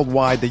businesses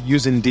worldwide that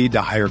use Indeed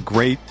to hire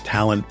great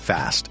talent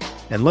fast.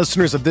 And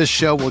listeners of this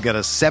show will get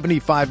a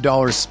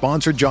 $75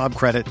 sponsored job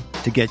credit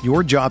to get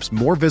your jobs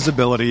more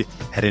visibility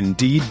at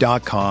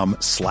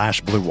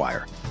Indeed.com/Blue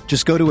Wire.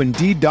 Just go to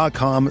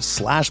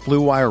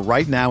Indeed.com/Blue Wire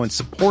right now and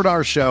support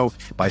our show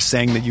by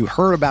saying that you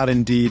heard about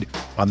Indeed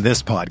on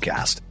this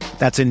podcast.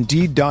 That's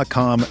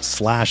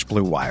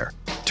Indeed.com/Blue Wire.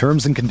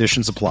 Terms and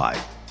conditions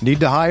apply. Need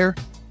to hire?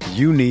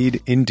 You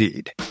need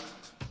Indeed.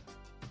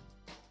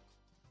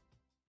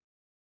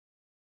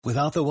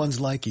 Without the ones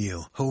like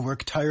you, who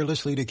work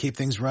tirelessly to keep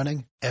things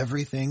running,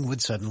 everything would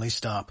suddenly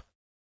stop.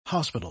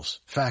 Hospitals,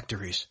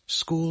 factories,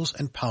 schools,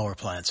 and power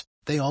plants,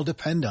 they all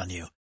depend on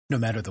you. No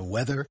matter the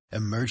weather,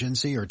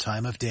 emergency, or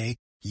time of day,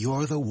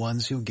 you're the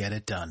ones who get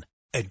it done.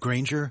 At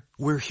Grainger,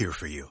 we're here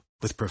for you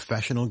with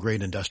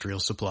professional-grade industrial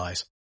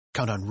supplies.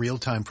 Count on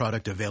real-time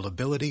product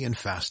availability and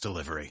fast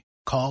delivery.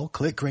 Call,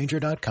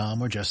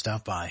 clickgrainger.com, or just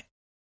stop by.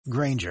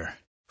 Grainger,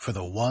 for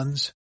the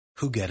ones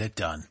who get it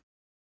done.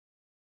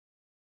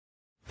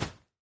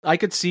 I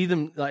could see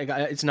them, like,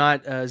 it's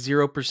not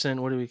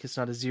 0%. It's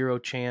not a zero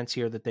chance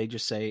here that they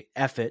just say,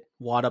 F it,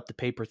 wad up the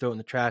paper, throw it in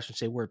the trash, and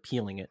say, we're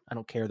appealing it. I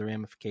don't care the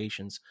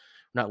ramifications.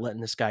 I'm not letting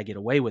this guy get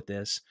away with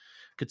this.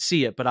 Could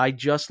see it, but I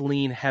just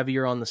lean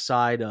heavier on the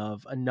side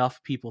of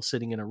enough people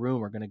sitting in a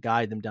room are going to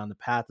guide them down the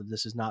path of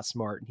this is not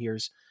smart. And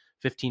here's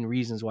 15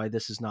 reasons why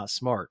this is not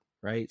smart.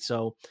 Right.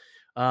 So,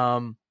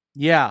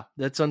 yeah,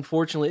 that's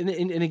unfortunately.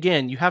 And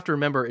again, you have to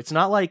remember, it's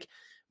not like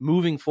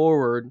moving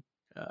forward,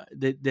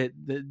 that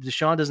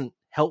Deshaun doesn't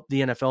help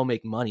the NFL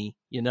make money.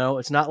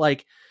 It's not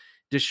like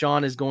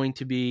Deshaun is going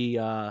to be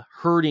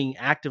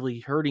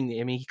actively hurting.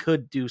 He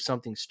could do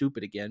something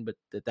stupid again, but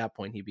at that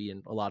point he'd be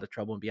in a lot of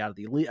trouble and be out of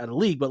the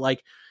league. But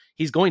like,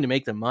 he's going to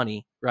make them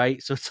money,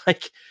 right? So it's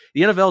like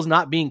the NFL is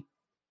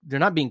they're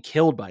not being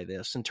killed by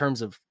this in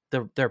terms of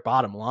their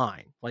bottom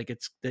line. Like,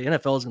 the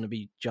NFL is going to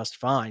be just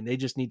fine. They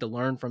just need to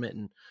learn from it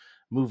and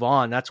move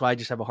on. That's why I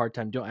just have a hard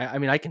time doing.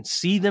 I can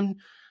see them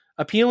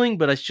appealing,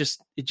 but it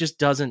just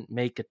doesn't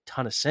make a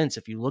ton of sense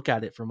if you look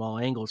at it from all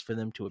angles for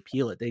them to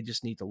appeal it. They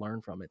just need to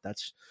learn from it.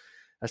 That's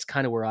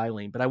kind of where I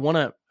lean. But I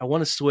want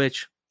to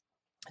switch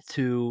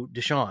to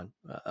Deshaun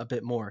a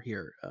bit more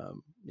here.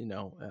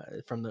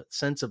 From the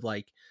sense of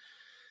like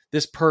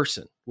this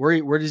person,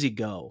 where does he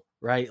go?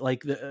 Right?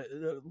 Like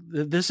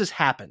this has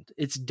happened.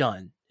 It's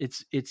done.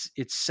 It's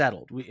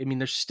settled.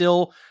 There's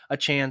still a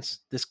chance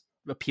this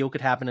appeal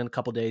could happen in a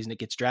couple of days and it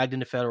gets dragged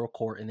into federal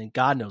court, and then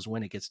God knows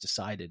when it gets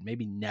decided.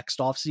 Maybe next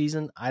off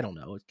season. I don't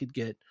know. It could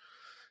get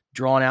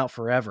drawn out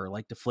forever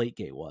like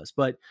Deflategate was.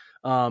 But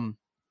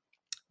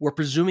we're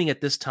presuming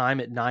at this time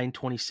at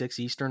 9:26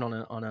 Eastern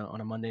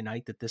on a Monday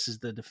night that this is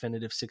the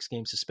definitive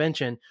 6-game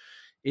suspension.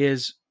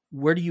 Is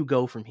where do you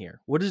go from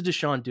here? What does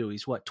Deshaun do?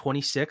 He's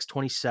 26,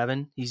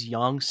 27. He's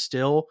young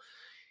still.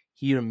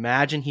 You'd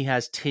imagine he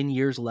has 10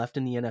 years left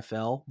in the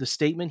NFL. The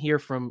statement here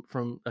from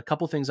a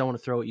couple things I want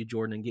to throw at you,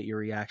 Jordan, and get your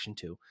reaction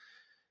to.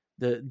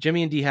 The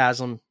Jimmy and Dee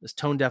Haslam, as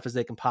tone deaf as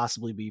they can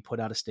possibly be, put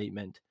out a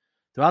statement.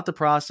 Throughout the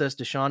process,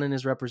 Deshaun and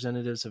his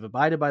representatives have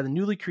abided by the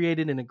newly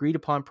created and agreed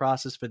upon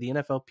process for the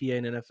NFLPA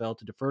and NFL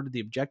to defer to the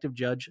objective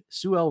judge,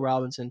 Sue L.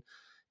 Robinson,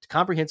 to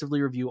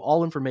comprehensively review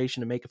all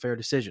information and make a fair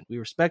decision. We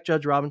respect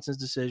Judge Robinson's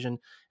decision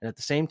and at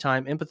the same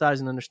time empathize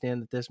and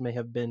understand that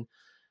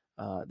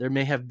there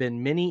may have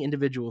been many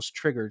individuals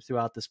triggered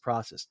throughout this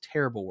process.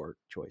 Terrible word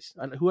choice.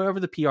 Whoever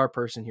the PR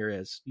person here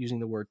is using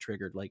the word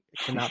triggered, I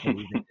cannot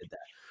believe they did that.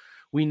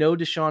 We know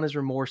Deshaun is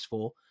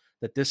remorseful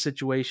that this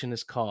situation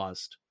has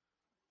caused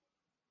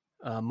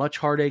much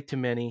heartache to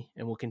many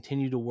and will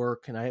continue to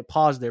work. And I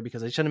paused there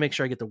because I just want to make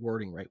sure I get the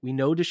wording right. We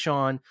know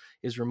Deshaun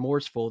is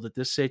remorseful that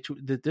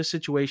this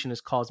situation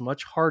has caused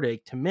much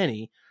heartache to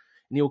many,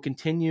 and he will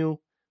continue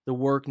the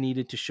work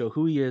needed to show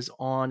who he is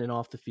on and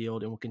off the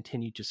field and will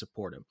continue to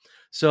support him.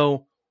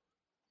 So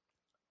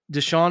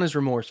Deshaun is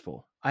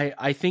remorseful.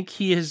 I think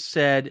he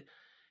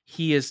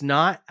has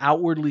not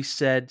outwardly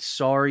said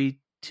sorry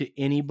to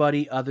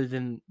anybody other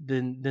than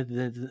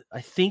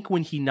I think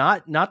when he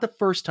not the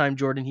first time,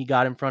 Jordan, he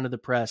got in front of the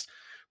press,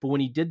 but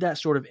when he did that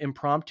sort of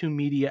impromptu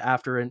media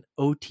after an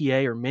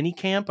OTA or mini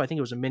camp, I think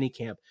it was a mini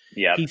camp.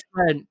 Yeah. He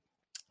said,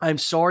 I'm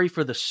sorry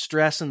for the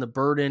stress and the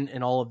burden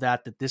and all of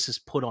that this has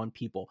put on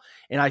people.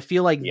 And I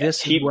feel like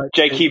this is what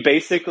Jake, he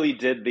basically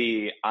did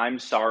the I'm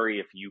sorry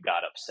if you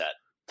got upset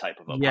type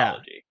of apology. Yeah,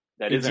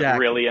 that exactly. Isn't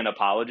really an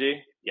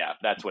apology. Yeah,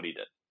 that's what he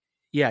did.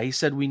 Yeah, he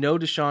said, we know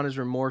Deshaun is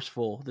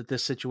remorseful that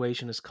this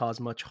situation has caused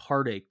much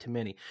heartache to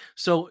many.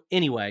 So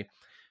anyway,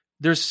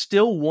 there's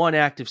still one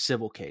active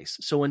civil case.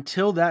 So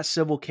until that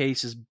civil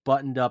case is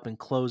buttoned up and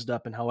closed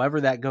up, and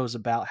however that goes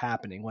about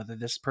happening, whether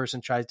this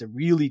person tries to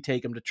really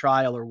take him to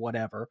trial or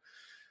whatever,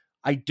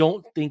 I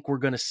don't think we're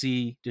going to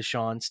see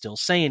Deshaun still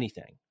say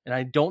anything. And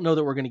I don't know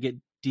that we're going to get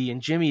Dee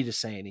and Jimmy to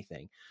say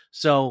anything.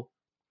 So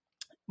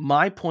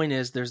my point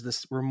is there's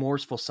this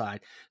remorseful side.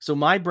 So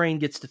my brain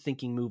gets to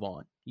thinking, move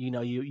on.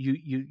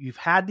 You've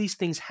had these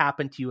things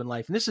happen to you in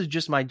life. And this is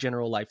just my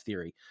general life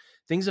theory.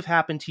 Things have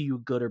happened to you,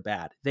 good or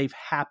bad. They've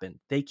happened.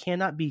 They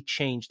cannot be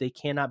changed. They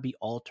cannot be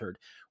altered.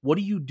 What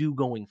do you do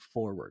going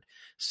forward?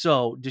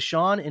 So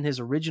Deshaun in his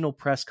original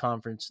press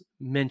conference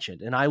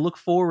mentioned, and I look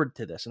forward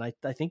to this. And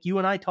I think you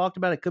and I talked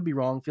about it. Could be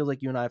wrong. Feels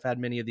like you and I have had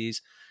many of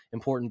these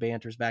important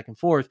banters back and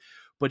forth.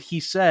 But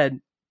he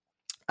said,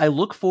 I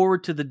look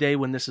forward to the day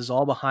when this is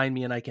all behind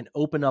me and I can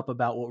open up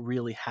about what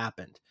really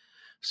happened.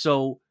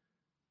 So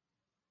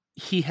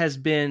he has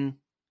been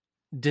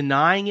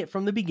denying it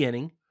from the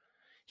beginning.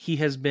 He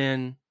has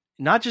been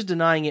not just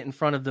denying it in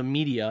front of the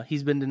media,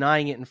 he's been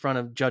denying it in front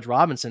of Judge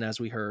Robinson, as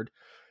we heard.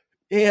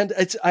 And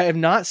I have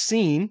not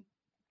seen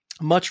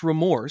much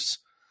remorse,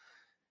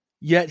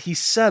 yet he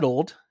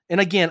settled. And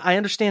again, I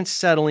understand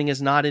settling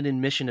is not an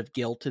admission of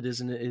guilt. It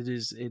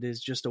is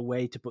just a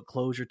way to put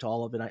closure to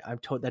all of it. I'm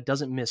told that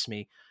doesn't miss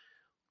me.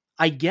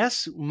 I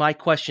guess my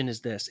question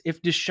is this: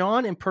 if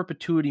Deshaun in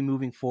perpetuity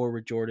moving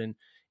forward, Jordan,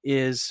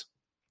 is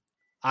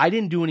I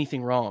didn't do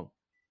anything wrong.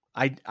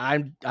 I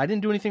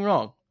didn't do anything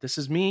wrong. This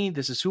is me.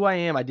 This is who I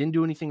am. I didn't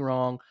do anything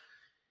wrong.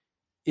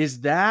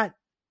 Is that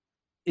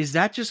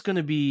just going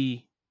to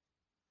be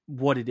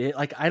what it is?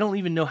 I don't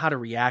even know how to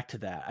react to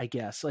that, I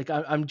guess.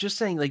 I'm just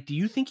saying, do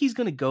you think he's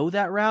going to go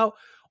that route?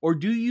 Or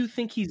do you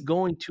think he's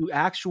going to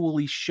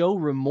actually show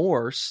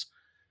remorse,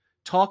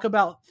 talk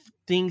about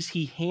things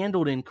he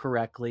handled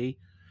incorrectly,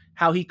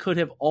 how he could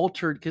have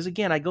altered? Because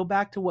again, I go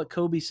back to what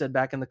Kobe said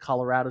back in the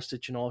Colorado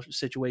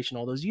situation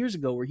all those years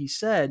ago, where he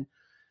said,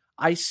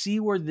 I see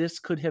where this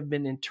could have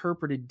been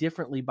interpreted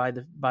differently by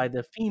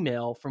the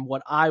female from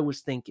what I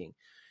was thinking.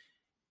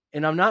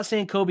 And I'm not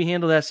saying Kobe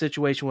handled that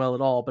situation well at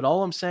all, but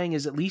all I'm saying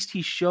is at least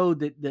he showed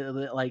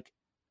that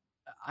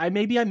I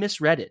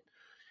misread it.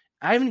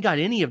 I haven't got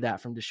any of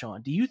that from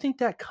Deshaun. Do you think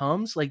that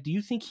comes? Do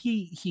you think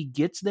he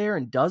gets there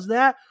and does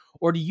that?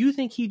 Or do you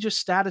think he just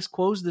status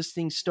quos this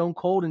thing stone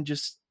cold and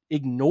just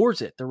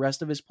ignores it the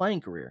rest of his playing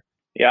career?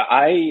 Yeah,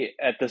 I,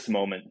 at this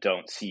moment,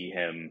 don't see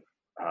him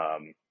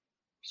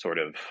sort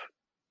of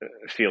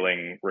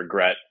feeling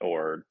regret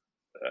or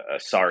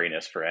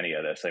sorriness for any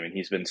of this. I mean,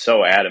 he's been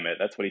so adamant.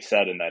 That's what he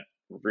said in that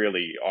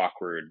really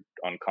awkward,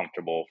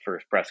 uncomfortable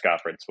first press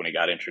conference when he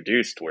got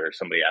introduced, where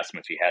somebody asked him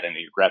if he had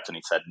any regrets and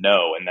he said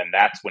no. And then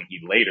that's when he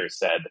later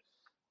said,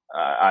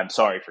 I'm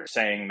sorry for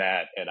saying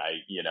that. And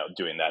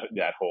doing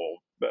that whole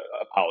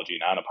apology,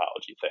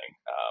 non-apology thing.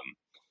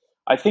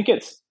 I think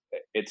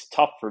it's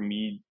tough for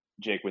me,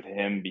 Jake, with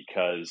him,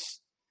 because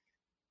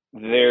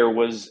there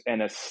was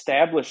an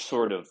established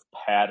sort of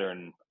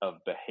pattern of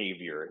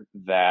behavior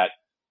that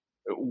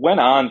went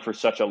on for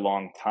such a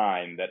long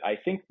time that I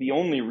think the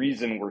only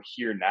reason we're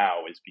here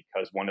now is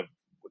because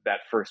that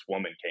first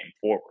woman came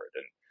forward.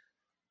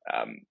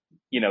 And,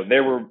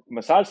 there were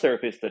massage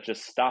therapists that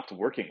just stopped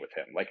working with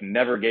him,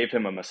 never gave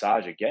him a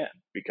massage again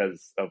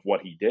because of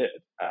what he did.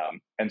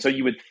 And so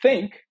you would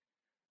think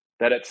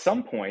that at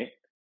some point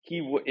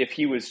if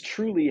he was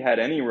truly had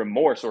any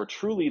remorse or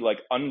truly like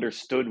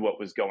understood what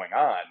was going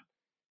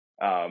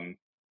on,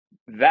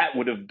 that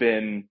would have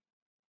been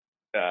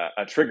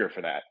a trigger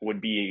for that.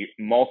 Would be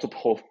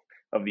multiple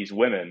of these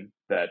women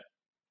that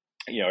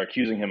are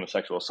accusing him of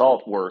sexual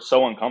assault were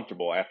so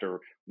uncomfortable after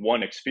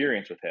one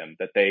experience with him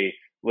that they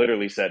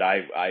literally said,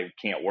 I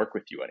can't work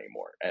with you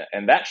anymore.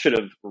 And that should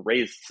have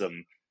raised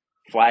some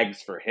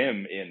flags for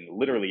him in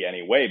literally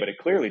any way, but it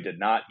clearly did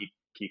not.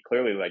 He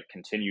clearly like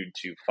continued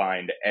to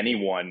find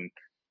anyone,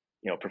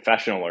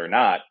 professional or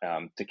not,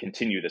 to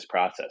continue this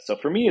process. So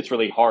for me, it's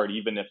really hard,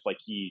 even if like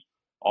he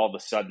all of a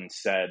sudden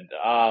said,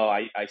 oh,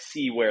 I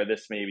see where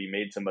this maybe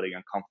made somebody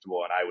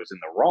uncomfortable and I was in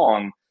the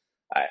wrong.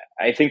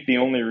 I think the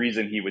only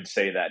reason he would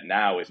say that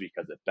now is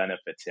because it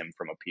benefits him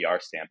from a PR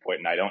standpoint.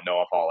 And I don't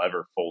know if I'll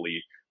ever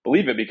fully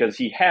believe it, because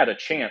he had a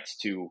chance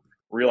to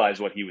realize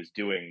what he was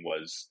doing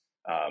was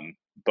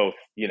both,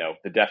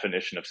 the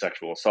definition of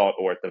sexual assault,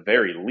 or at the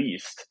very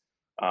least,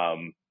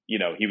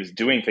 he was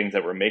doing things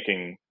that were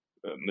making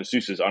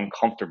masseuses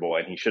uncomfortable,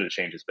 and he should have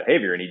changed his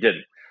behavior, and he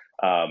didn't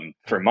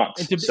for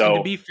months. And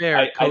to be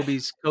fair,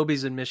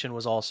 Kobe's admission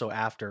was also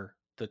after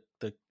the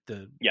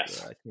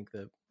yes, I think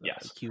the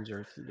yes.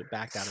 accuser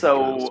backed out of the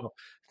trial. So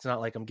it's not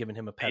like I'm giving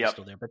him a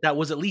pedestal Yep. there, but that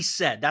was at least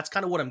said. That's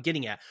kind of what I'm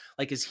getting at.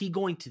 Like, is he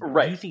going to?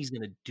 Right. Do you think he's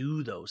going to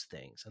do those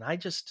things? And I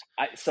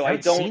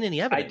don't seen any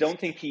evidence. I don't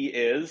think he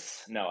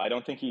is. No, I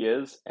don't think he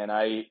is. And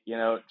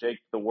Jake,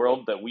 the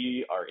world that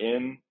we are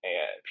in,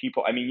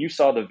 people. I mean, you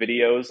saw the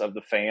videos of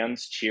the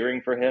fans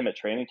cheering for him at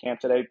training camp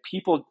today.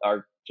 People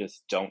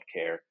just don't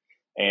care,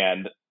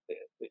 and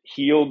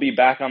he'll be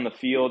back on the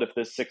field if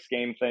this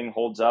 6-game thing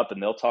holds up,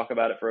 and they'll talk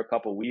about it for a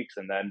couple weeks.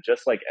 And then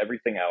just like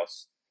everything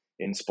else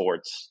in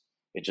sports,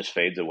 it just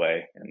fades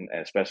away. And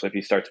especially if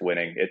he starts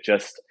winning,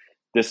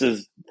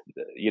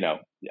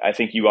 I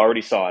think you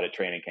already saw it at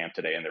training camp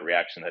today and the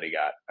reaction that he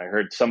got. I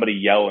heard somebody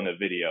yell in a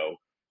video,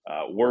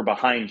 we're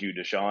behind you,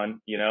 Deshaun,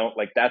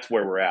 like that's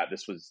where we're at.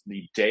 This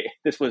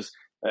was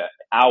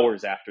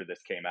hours after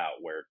this came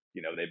out, where,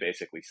 they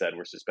basically said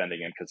we're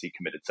suspending him because he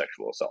committed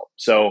sexual assault.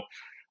 So,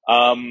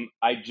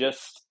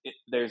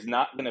 there's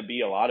not going to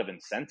be a lot of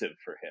incentive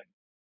for him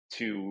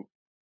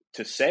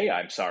to say,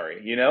 I'm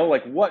sorry,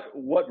 like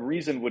what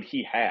reason would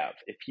he have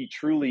if he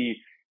truly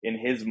in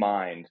his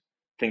mind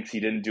thinks he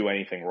didn't do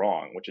anything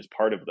wrong, which is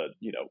part of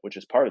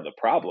the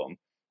problem.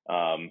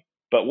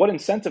 But what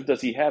incentive does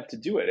he have to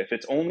do it? If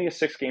it's only a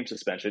 6-game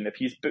suspension, if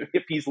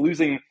he's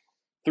losing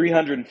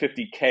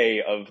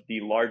 $350K of the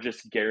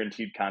largest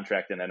guaranteed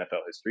contract in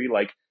NFL history,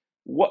 like,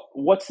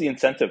 what's the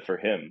incentive for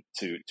him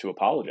to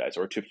apologize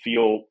or to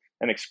feel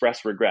and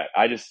express regret?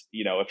 I just,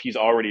 if he's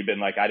already been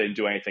like, I didn't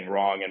do anything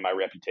wrong and my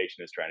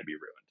reputation is trying to be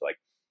ruined, like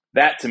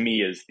that to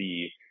me is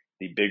the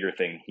bigger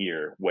thing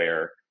here,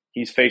 where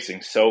he's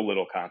facing so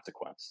little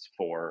consequence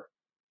for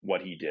what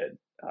he did.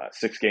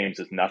 6 games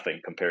is nothing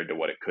compared to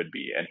what it could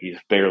be, and he's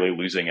barely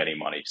losing any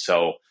money.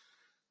 So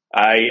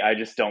I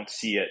just don't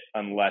see it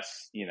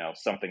unless,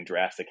 something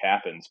drastic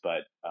happens.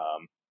 But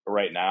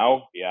right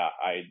now, yeah,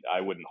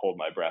 I wouldn't hold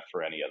my breath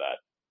for any of that.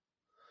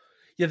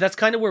 Yeah, that's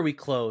kind of where we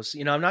close.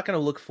 I'm not going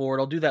to look forward.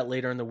 I'll do that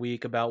later in the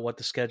week about what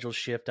the schedule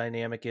shift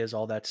dynamic is,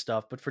 all that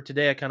stuff. But for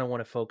today, I kind of want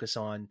to focus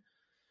on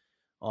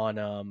I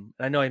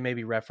know I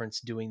maybe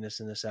referenced doing this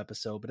in this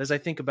episode, but as I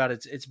think about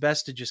it, it's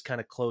best to just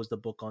kind of close the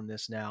book on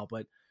this now.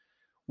 But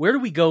where do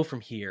we go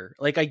from here?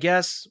 Like, I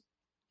guess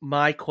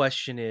my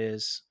question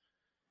is,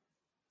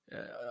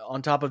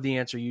 on top of the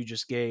answer you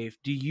just gave,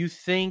 do you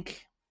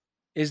think,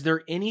 is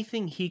there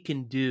anything he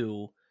can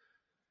do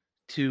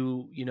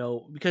to,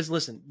 because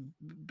listen,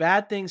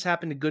 bad things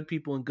happen to good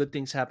people and good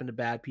things happen to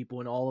bad people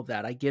and all of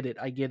that. I get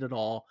it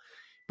all,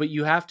 but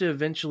you have to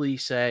eventually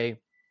say,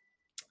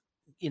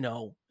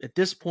 at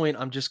this point,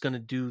 I'm just going to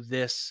do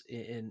this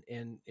and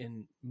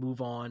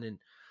move on. And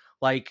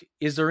like,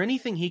 is there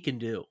anything he can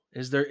do?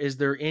 Is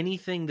there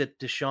anything that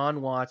Deshaun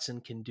Watson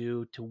can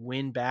do to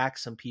win back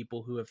some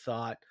people who have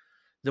thought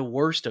the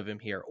worst of him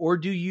here? Or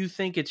do you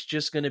think it's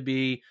just going to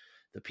be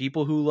the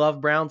people who love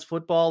Browns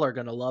football are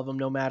going to love him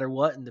no matter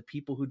what, and the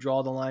people who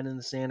draw the line in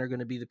the sand are going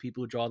to be the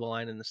people who draw the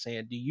line in the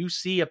sand? Do you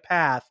see a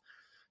path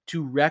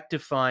to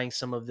rectifying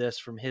some of this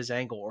from his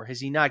angle, or has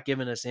he not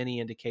given us any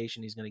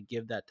indication he's going to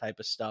give that type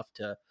of stuff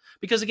to?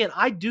 Because again,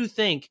 I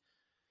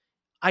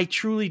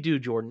truly do,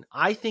 Jordan.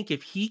 I think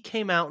if he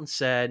came out and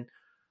said,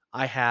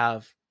 I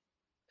have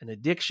an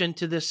addiction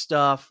to this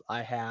stuff,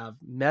 I have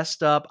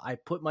messed up, I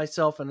put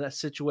myself in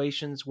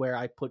situations where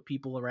I put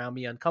people around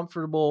me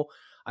uncomfortable,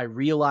 I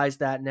realize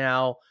that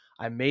now,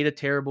 I made a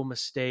terrible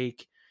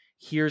mistake,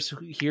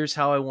 here's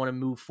how I want to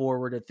move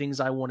forward, and things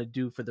I want to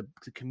do for the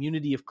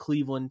community of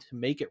Cleveland to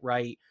make it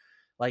right.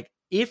 Like,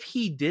 if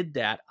he did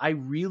that, I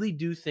really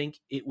do think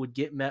it would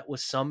get met with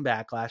some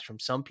backlash from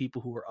some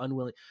people who are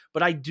unwilling.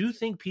 But I do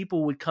think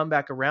people would come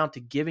back around to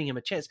giving him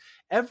a chance.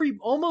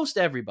 Almost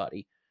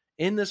everybody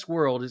in this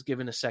world is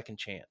given a second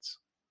chance.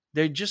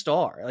 They just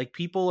are. Like,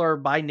 people are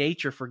by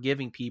nature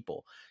forgiving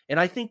people. And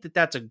I think that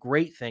that's a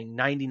great thing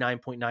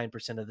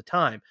 99.9% of the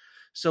time.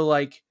 So,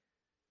 like,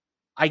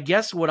 I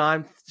guess what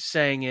I'm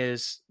saying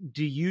is,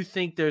 do you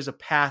think there's a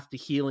path to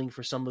healing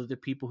for some of the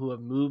people who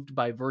have moved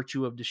by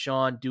virtue of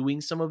Deshaun doing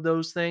some of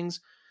those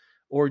things?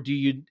 Or do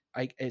you,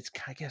 it's,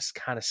 I guess,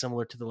 kind of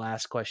similar to the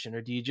last question,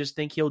 or do you just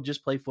think he'll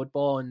just play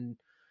football and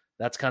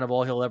that's kind of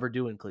all he'll ever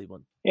do in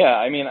Cleveland? Yeah,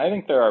 I mean, I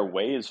think there are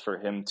ways for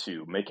him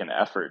to make an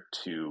effort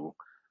to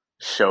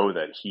show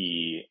that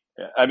he,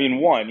 I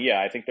mean, one,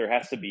 yeah, I think there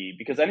has to be,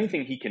 because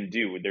anything he can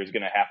do, there's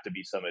going to have to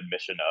be some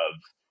admission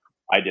of,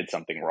 I did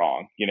something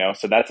wrong, you know?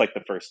 So that's like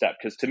the first step.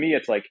 Because to me,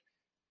 it's like,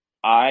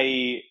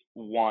 I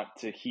want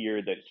to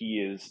hear that he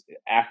is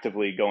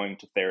actively going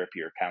to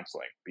therapy or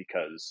counseling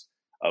because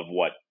of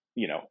what,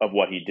 you know, of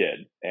what he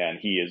did. And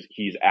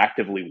he's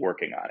actively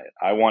working on it.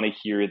 I want to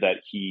hear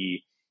that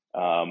he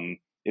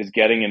is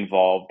getting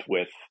involved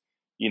with,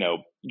 you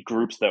know,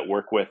 groups that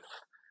work with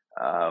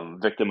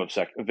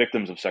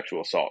victims of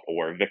sexual assault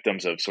or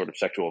victims of sort of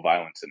sexual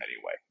violence in any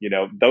way, you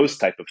know, those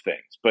type of things.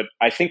 But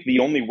I think the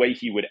only way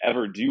he would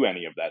ever do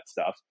any of that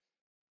stuff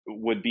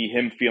would be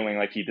him feeling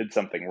like he did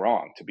something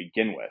wrong to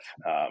begin with.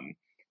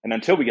 And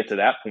until we get to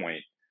that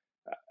point,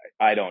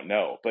 I don't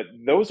know. But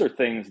those are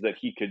things that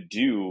he could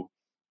do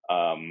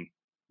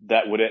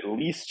that would at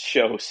least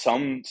show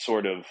some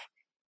sort of,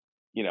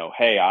 you know,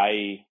 hey,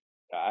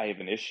 I have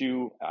an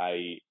issue.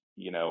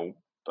 You know,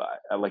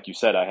 like you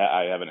said,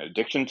 I have an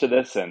addiction to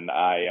this and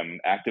I am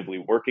actively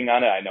working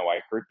on it. I know I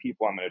hurt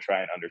people. I'm going to try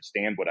and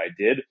understand what I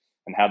did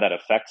and how that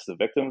affects the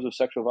victims of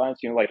sexual violence.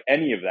 You know, like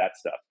any of that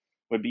stuff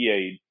would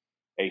be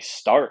a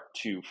start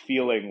to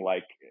feeling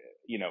like,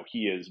 you know,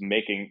 he is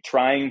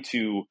trying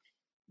to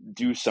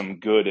do some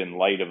good in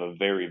light of a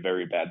very,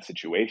 very bad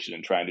situation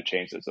and trying to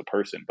change as a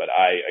person. But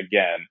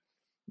again,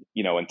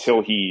 you know,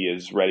 until he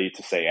is ready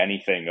to say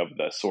anything of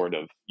the sort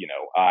of, you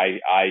know,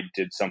 I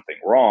did something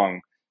wrong,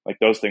 like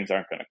those things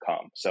aren't going to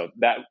come. So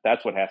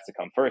that's what has to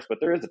come first. But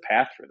there is a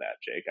path for that,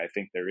 Jake. I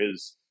think there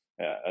is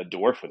a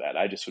door for that.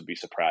 I just would be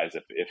surprised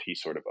if he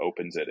sort of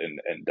opens it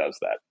and does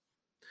that.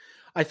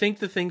 I think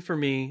the thing for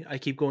me, I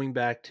keep going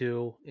back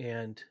to,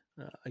 and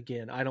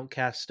again, I don't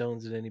cast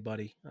stones at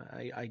anybody.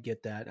 I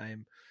get that. I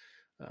am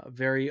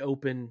very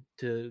open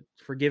to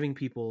forgiving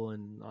people,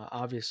 and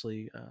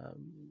obviously,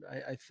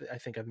 I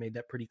think I've made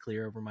that pretty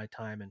clear over my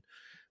time, and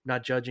I'm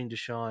not judging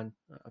Deshaun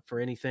for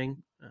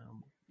anything.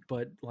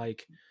 But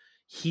like,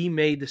 he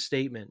made the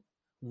statement,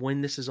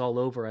 when this is all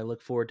over, I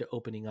look forward to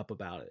opening up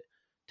about it,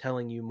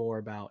 telling you more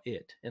about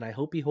it. And I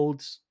hope he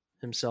holds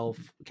himself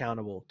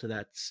accountable to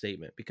that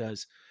statement,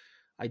 because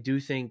I do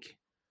think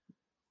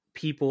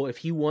people, if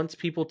he wants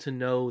people to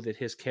know that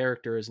his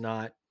character is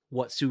not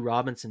what Sue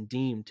Robinson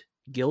deemed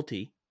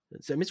guilty,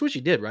 I mean, it's what she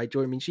did, right,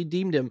 Joy? I mean, she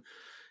deemed him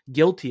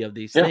guilty of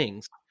these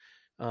things.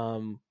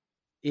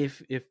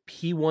 If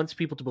he wants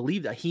people to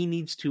believe that, he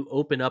needs to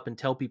open up and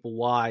tell people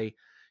why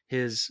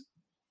his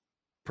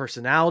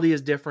personality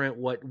is different,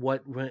 what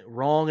went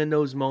wrong in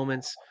those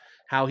moments,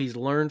 how he's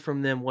learned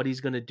from them, what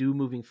he's going to do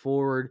moving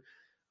forward.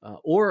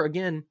 Or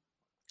again,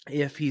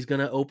 if he's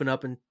going to open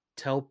up and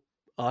tell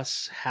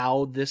us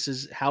how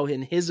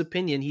in his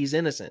opinion, he's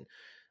innocent.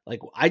 Like,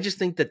 I just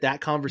think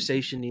that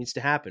conversation needs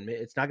to happen.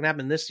 It's not going to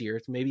happen this year.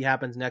 It maybe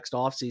happens next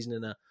offseason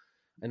in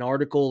an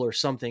article or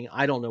something.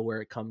 I don't know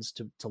where it comes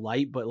to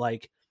light, but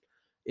like,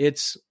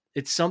 it's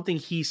something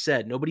he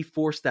said. Nobody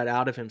forced that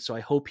out of him. So I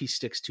hope he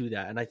sticks to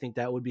that. And I think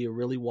that would be a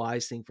really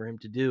wise thing for him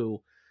to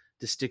do,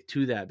 to stick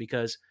to that,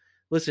 because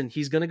listen,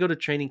 he's going to go to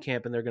training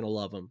camp and they're going to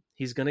love him.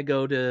 He's going to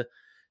go to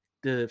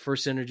the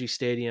First Energy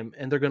Stadium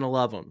and they're going to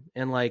love him.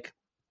 And like,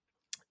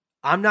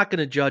 I'm not going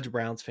to judge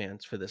Browns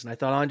fans for this. And I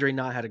thought Andre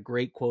Knott had a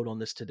great quote on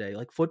this today.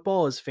 Like,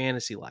 football is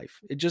fantasy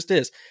life. It just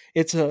is.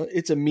 It's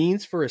a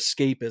means for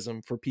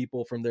escapism for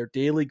people from their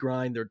daily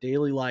grind, their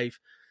daily life,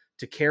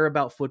 to care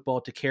about football,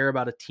 to care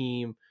about a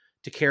team,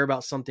 to care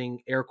about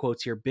something, air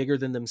quotes here, bigger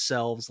than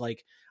themselves.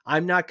 Like,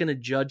 I'm not going to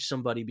judge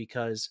somebody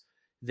because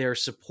they're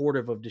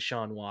supportive of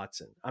Deshaun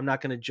Watson. I'm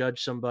not going to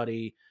judge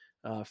somebody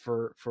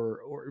for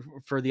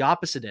the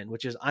opposite end,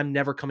 which is, I'm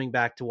never coming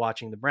back to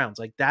watching the Browns.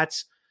 Like,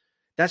 that's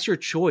your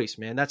choice,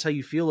 man. That's how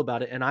you feel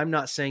about it. And I'm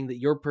not saying that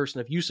your person,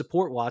 if you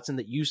support Watson,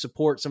 that you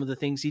support some of the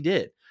things he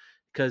did,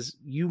 because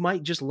you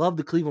might just love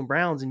the Cleveland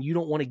Browns and you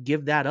don't want to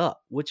give that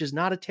up, which is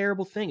not a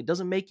terrible thing. It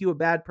doesn't make you a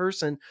bad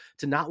person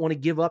to not want to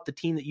give up the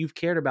team that you've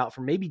cared about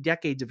for maybe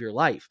decades of your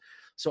life.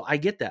 So I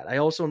get that. I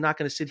also am not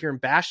going to sit here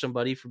and bash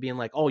somebody for being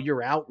like, oh,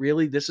 you're out.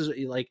 Really? This is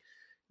like,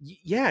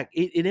 yeah,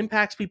 it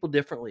impacts people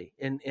differently.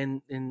 And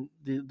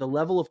the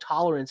level of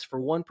tolerance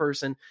for one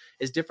person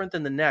is different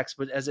than the next.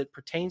 But as it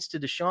pertains to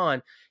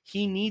Deshaun,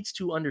 he needs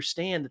to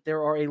understand that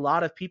there are a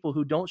lot of people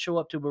who don't show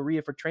up to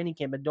Berea for training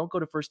camp and don't go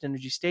to First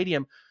Energy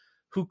Stadium,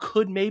 who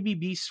could maybe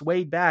be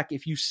swayed back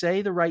if you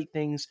say the right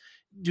things,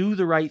 do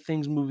the right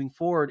things moving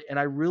forward. And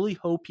I really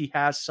hope he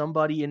has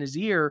somebody in his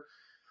ear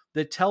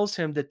that tells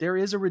him that there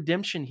is a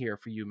redemption here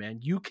for you, man.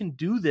 You can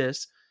do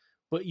this,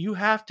 but you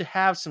have to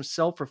have some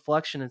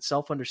self-reflection and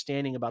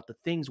self-understanding about the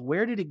things.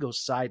 Where did it go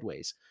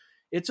sideways?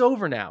 It's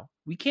over now.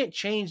 We can't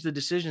change the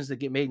decisions that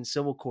get made in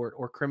civil court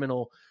or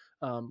criminal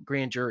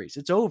grand juries.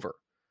 It's over.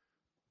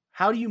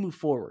 How do you move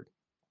forward?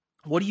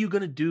 What are you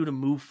going to do to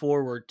move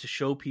forward to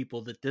show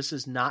people that this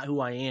is not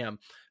who I am?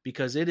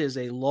 Because it is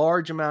a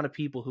large amount of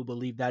people who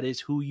believe that is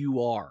who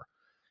you are.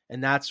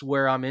 And that's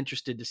where I'm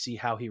interested to see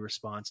how he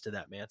responds to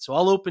that, man. So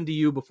I'll open to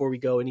you before we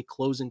go. Any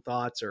closing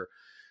thoughts or,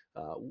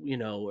 or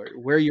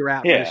where you're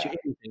at for this Yeah. year?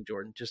 Anything,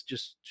 Jordan?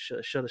 Just shut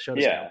us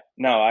Yeah. down.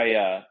 No,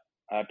 I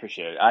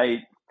appreciate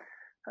it.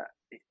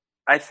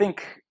 I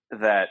think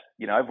that,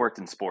 I've worked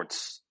in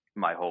sports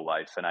my whole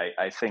life. And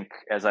I think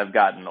as I've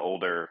gotten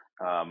older,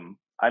 I'm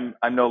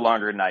no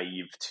longer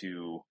naive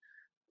to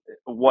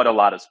what a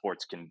lot of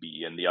sports can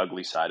be and the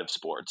ugly side of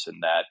sports,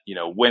 and that,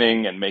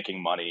 winning and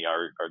making money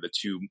are the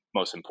two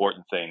most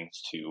important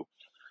things to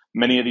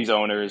many of these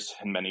owners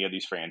and many of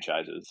these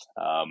franchises.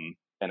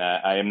 And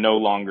I am no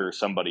longer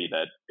somebody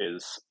that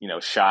is,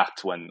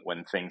 shocked when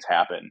things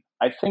happen.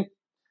 I think,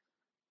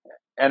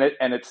 and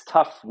it's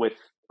tough with,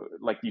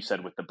 like you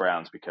said, with the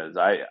Browns, because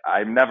I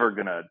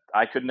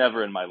could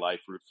never in my life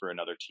root for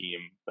another team.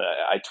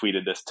 I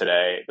tweeted this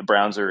today. The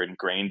Browns are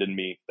ingrained in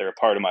me. They're a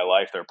part of my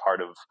life. They're a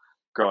part of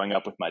growing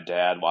up with my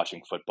dad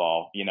watching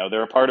football.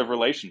 They're a part of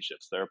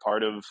relationships. They're a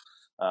part of,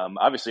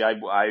 obviously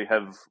I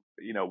have,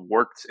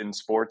 worked in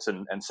sports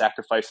and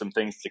sacrificed some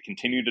things to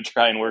continue to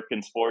try and work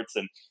in sports.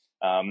 And,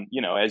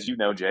 as you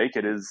know, Jake,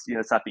 it is,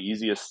 it's not the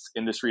easiest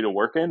industry to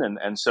work in.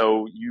 And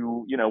so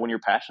when you're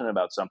passionate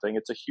about something,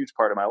 it's a huge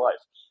part of my life.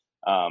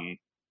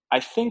 I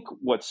think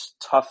what's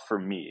tough for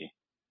me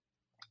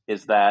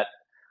is that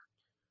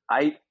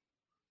I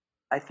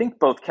think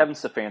both Kevin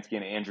Stefanski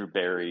and Andrew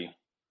Barry,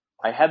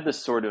 I had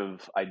this sort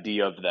of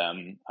idea of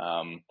them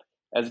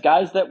as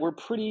guys that were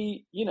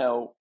pretty,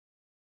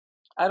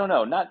 I don't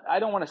know, I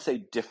don't want to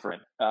say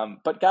different,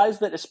 but guys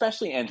that,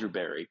 especially Andrew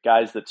Barry,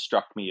 guys that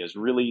struck me as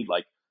really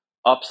like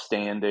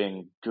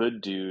upstanding,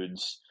 good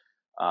dudes,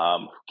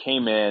 who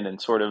came in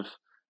and sort of,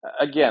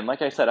 again,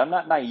 like I said, I'm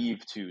not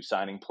naive to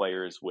signing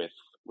players with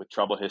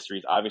trouble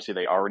histories. Obviously,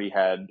 I already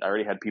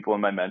had people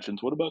in my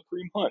mentions. What about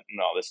Kareem Hunt and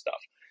all this stuff?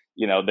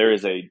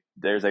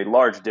 There's a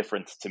large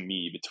difference to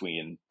me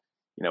between,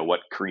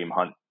 what Kareem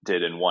Hunt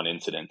did in one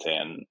incident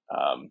and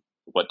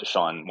what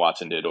Deshaun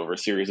Watson did over a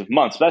series of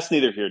months. That's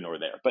neither here nor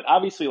there. But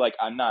obviously, like,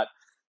 I'm not,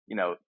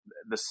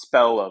 the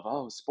spell of,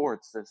 oh,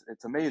 sports,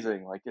 it's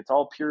amazing. Like, it's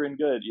all pure and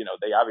good.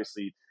 They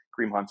obviously,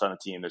 Kareem Hunt's on a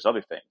team. There's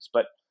other things.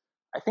 But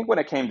I think when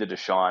it came to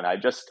Deshaun,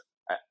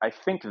 I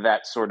think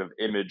that sort of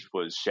image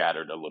was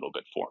shattered a little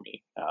bit for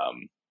me,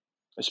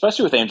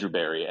 especially with Andrew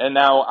Barry. And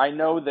now I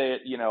know that,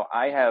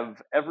 I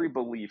have every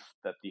belief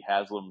that the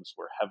Haslams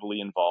were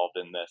heavily involved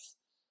in this.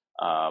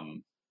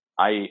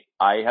 I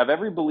have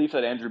every belief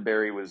that Andrew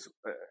Barry was,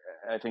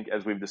 I think,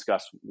 as we've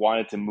discussed,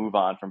 wanted to move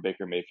on from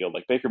Baker Mayfield.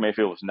 Like, Baker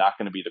Mayfield was not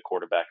going to be the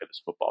quarterback of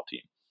this football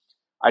team.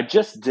 I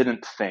just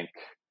didn't think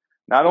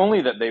not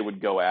only that they would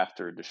go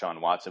after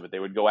Deshaun Watson, but they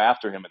would go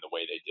after him in the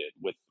way they did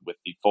with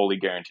the fully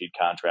guaranteed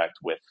contract,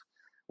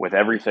 with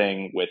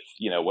everything, with,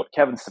 what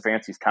Kevin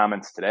Stefanski's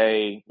comments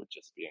today, with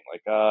just being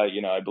like,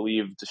 I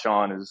believe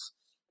Deshaun is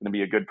going to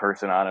be a good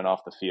person on and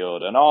off the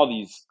field, and all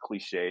these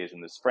cliches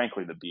and this,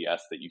 frankly, the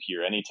BS that you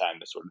hear anytime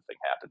this sort of thing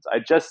happens. I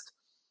just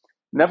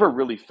never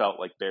really felt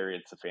like Barry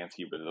and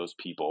Stefanski were those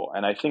people.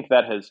 And I think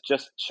that has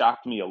just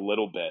shocked me a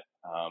little bit,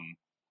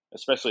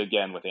 especially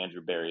again with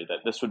Andrew Barry, that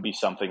this would be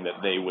something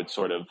that they would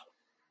sort of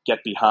get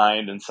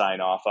behind and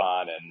sign off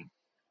on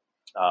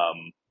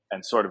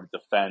and sort of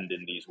defend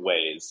in these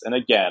ways. And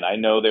again, I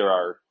know there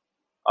are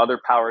other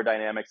power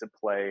dynamics at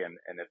play.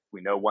 And if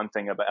we know one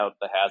thing about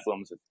the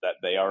Haslams, it's that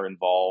they are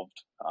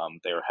involved.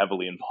 They are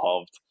heavily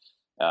involved,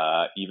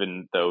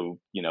 even though,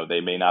 they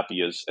may not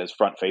be as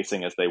front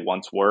facing as they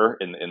once were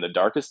in the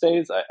darkest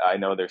days. I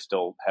know they're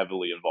still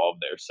heavily involved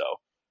there. So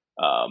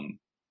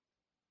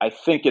I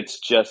think it's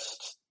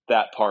just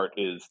that part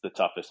is the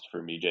toughest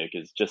for me, Jake,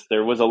 is just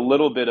there was a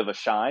little bit of a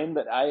shine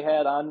that I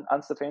had on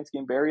Stefanski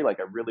and Barry. Like,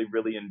 I really,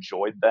 really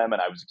enjoyed them,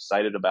 and I was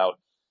excited about,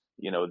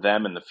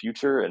 them in the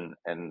future. And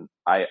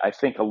I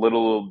think a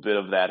little bit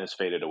of that has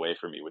faded away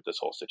for me with this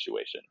whole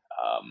situation.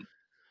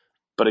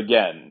 But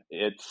again,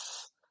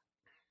 it's,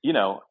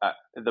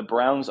 the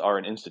Browns are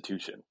an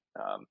institution.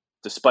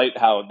 Despite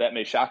how that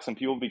may shock some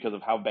people because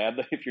of how bad,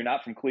 if you're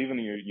not from Cleveland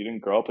and you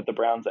didn't grow up with the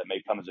Browns, that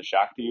may come as a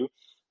shock to you.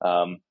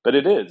 But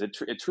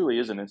it truly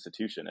is an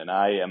institution. And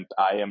I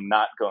am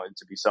not going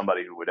to be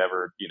somebody who would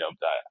ever,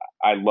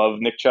 I love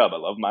Nick Chubb. I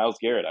love Myles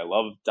Garrett. I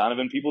love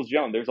Donovan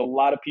Peoples-Jones. There's a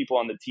lot of people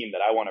on the team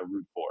that I want to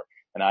root for.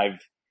 And I've,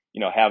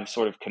 have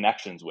sort of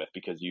connections with,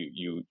 because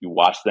you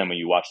watch them and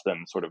you watch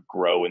them sort of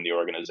grow in the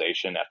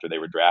organization after they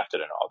were drafted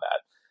and all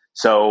that.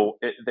 So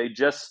they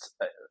just,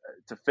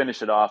 to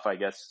finish it off, I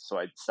guess, so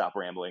I stop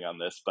rambling on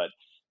this, but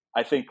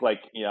I think, like,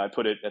 I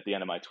put it at the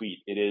end of my tweet,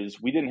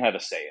 we didn't have a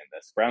say in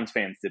this. Browns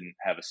fans didn't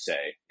have a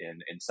say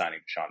in signing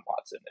Deshaun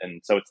Watson.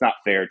 And so it's not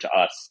fair to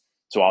us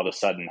to all of a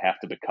sudden have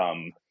to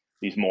become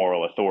these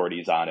moral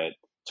authorities on it,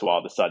 to all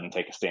of a sudden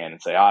take a stand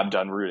and say, I'm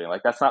done rooting.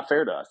 Like, that's not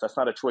fair to us. That's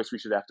not a choice we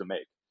should have to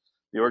make.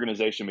 The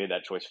organization made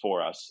that choice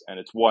for us. And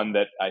it's one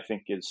that I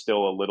think is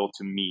still a little,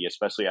 to me,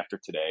 especially after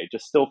today,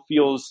 just still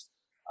feels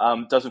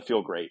doesn't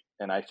feel great.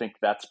 And I think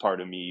that's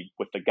part of me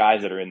with the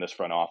guys that are in this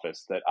front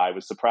office that I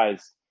was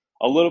surprised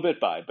a little bit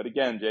by. But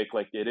again, Jake,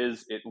 like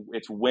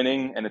it's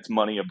winning and it's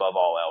money above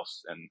all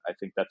else. And I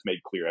think that's made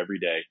clear every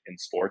day in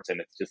sports.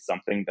 And it's just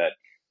something that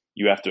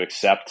you have to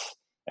accept.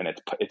 And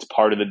it's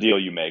part of the deal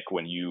you make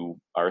when you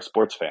are a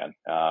sports fan.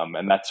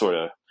 And that's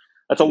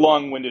a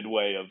long-winded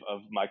way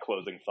of my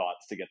closing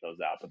thoughts to get those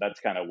out. But that's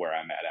kind of where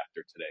I'm at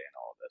after today and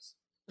all of this.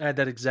 I had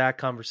that exact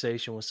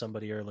conversation with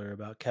somebody earlier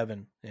about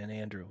Kevin and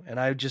Andrew, and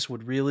I just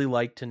would really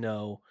like to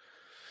know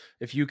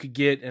if you could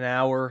get an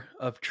hour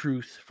of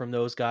truth from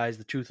those guys.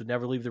 The truth would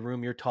never leave the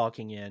room you're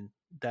talking in.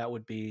 That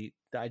would be,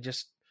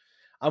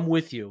 I'm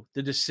with you.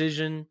 The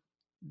decision,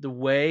 the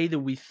way that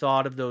we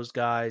thought of those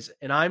guys,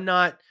 and I'm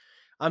not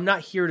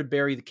here to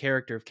bury the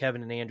character of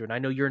Kevin and Andrew, and I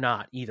know you're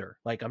not either.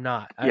 Like I'm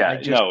not.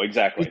 No,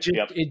 exactly.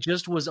 It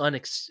just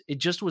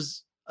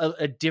was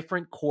a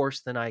different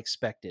course than I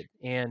expected,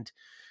 and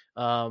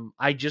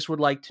I just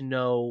would like to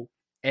know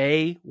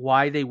A,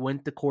 why they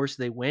went the course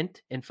they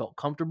went and felt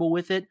comfortable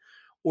with it,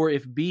 or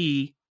if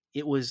B,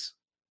 it was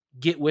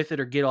get with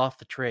it or get off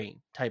the train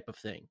type of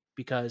thing,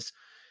 because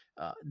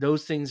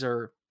those things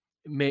are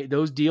made,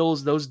 those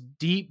deals, those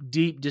deep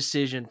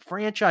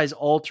franchise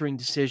altering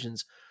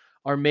decisions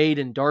are made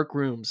in dark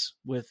rooms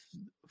with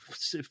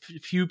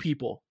few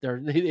people there.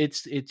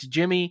 It's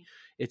Jimmy,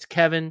 it's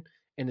Kevin,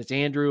 and it's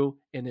Andrew,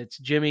 and it's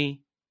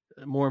Jimmy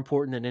more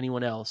important than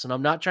anyone else. And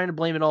I'm not trying to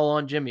blame it all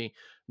on Jimmy. I'm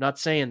not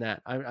saying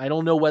that. I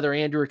don't know whether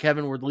Andrew or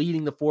Kevin were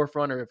leading the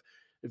forefront, or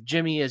if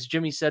Jimmy, as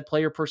Jimmy said,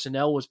 player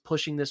personnel was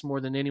pushing this more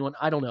than anyone.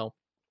 I don't know.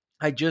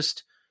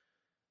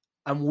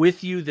 I'm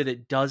with you that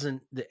it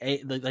doesn't,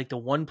 like the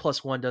 1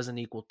 + 1 doesn't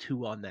equal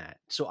 2 on that.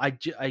 So I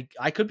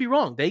could be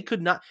wrong. They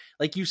could not,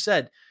 like you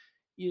said,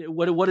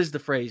 what is the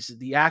phrase?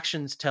 The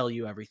actions tell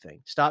you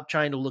everything. Stop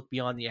trying to look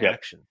beyond the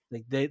action.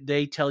 Like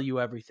they tell you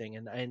everything.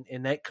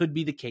 And that could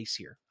be the case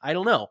here. I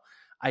don't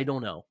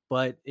know,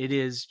 but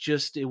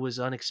it was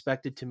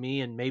unexpected to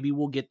me, and maybe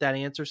we'll get that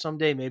answer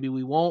someday. Maybe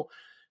we won't.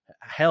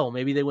 Hell,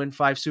 maybe they win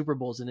 5 Super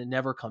Bowls and it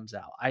never comes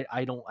out.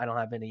 I don't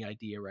have any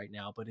idea right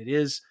now, but it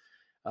is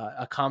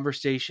a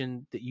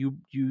conversation that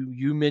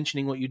you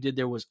mentioning what you did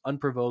there was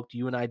unprovoked.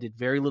 You and I did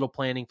very little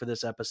planning for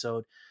this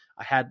episode.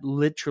 I had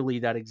literally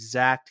that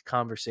exact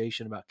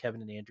conversation about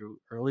Kevin and Andrew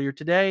earlier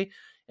today,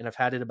 and I've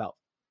had it about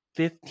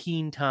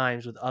 15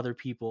 times with other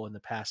people in the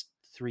past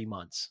 3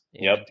 months.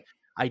 And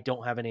I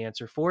don't have an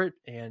answer for it,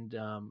 and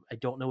I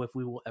don't know if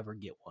we will ever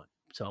get one.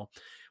 So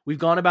we've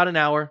gone about an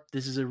hour.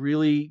 This is a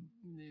really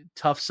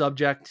tough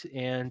subject,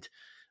 and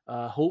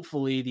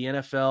hopefully the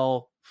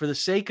NFL, for the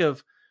sake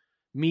of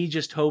me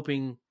just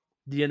hoping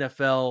the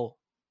NFL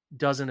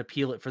doesn't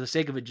appeal it, for the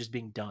sake of it just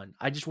being done.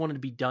 I just wanted to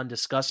be done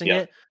discussing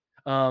it.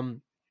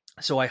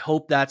 So I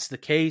hope that's the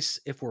case.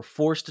 If we're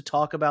forced to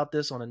talk about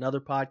this on another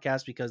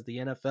podcast because the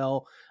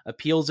NFL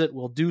appeals it,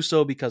 we'll do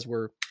so because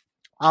we're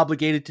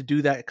obligated to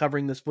do that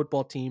covering this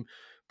football team.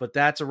 But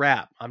that's a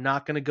wrap. I'm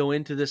not going to go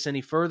into this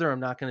any further.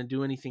 I'm not going to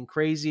do anything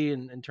crazy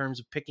in terms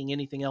of picking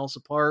anything else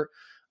apart.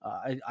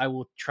 I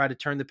will try to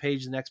turn the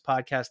page the next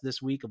podcast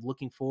this week of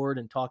looking forward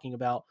and talking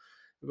about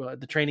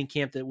the training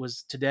camp that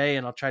was today,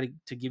 and I'll try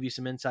to give you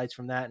some insights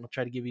from that, and I'll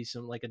try to give you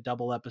some, like a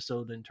double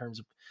episode in terms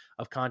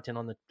of content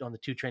on the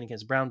 2 training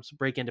camps. Browns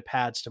break into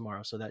pads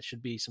tomorrow, so that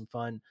should be some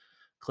fun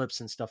clips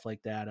and stuff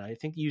like that. I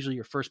think usually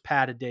your first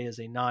padded day is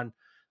a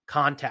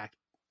non-contact,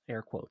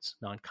 air quotes,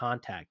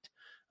 non-contact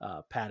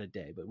padded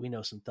day, but we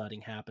know some thudding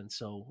happens.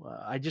 So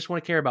I just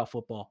want to care about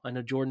football. I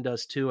know Jordan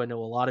does too. I know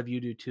a lot of you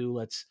do too.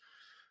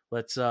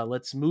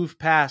 Let's move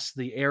past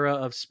the era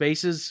of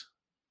spaces,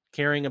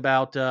 caring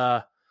about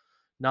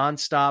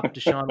nonstop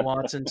Deshaun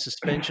Watson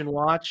suspension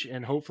watch,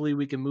 and hopefully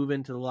we can move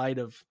into the light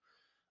of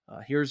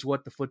here's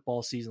what the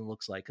football season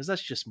looks like, because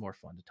that's just more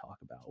fun to talk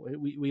about.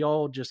 We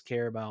all just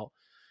care about,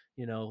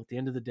 at the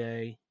end of the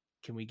day,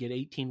 can we get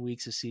 18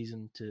 weeks a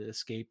season to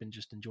escape and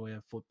just enjoy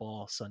a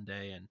football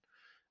Sunday? And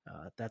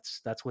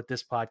that's what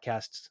this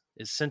podcast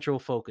is central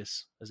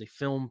focus as a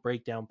film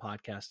breakdown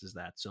podcast is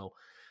that. So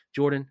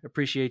Jordan,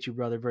 appreciate you,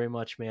 brother, very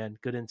much, man.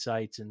 Good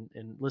insights. And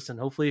listen,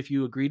 hopefully if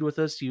you agreed with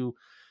us, you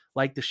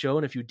like the show.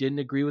 And if you didn't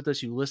agree with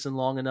us, you listen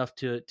long enough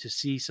to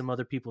see some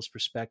other people's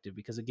perspective,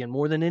 because again,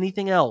 more than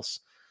anything else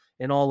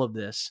in all of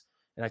this,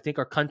 and I think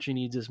our country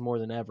needs this more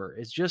than ever,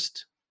 it's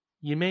just,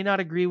 you may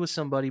not agree with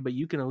somebody, but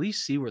you can at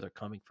least see where they're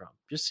coming from.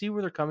 Just see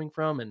where they're coming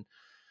from and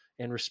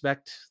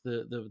respect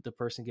the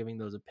person giving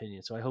those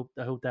opinions. So I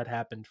hope that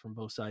happened from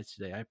both sides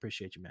today. I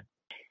appreciate you, man.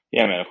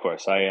 Yeah, man, of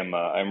course.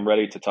 I'm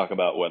ready to talk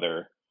about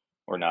whether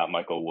or not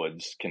Michael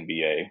Woods can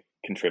be a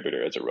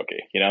contributor as a rookie.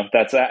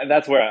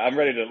 That's where I'm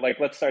ready to,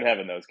 let's start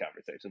having those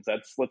conversations.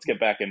 Let's get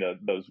back into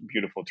those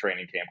beautiful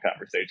training camp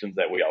conversations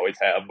that we always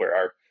have,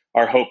 where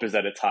our hope is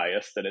at its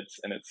highest and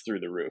it's through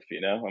the roof.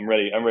 I'm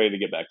ready to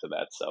get back to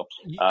that. So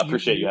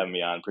appreciate you having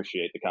me on.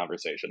 Appreciate the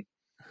conversation.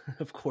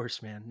 Of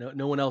course, man.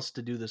 No one else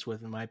to do this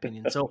with, in my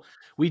opinion. So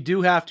we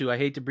do have to. I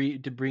hate to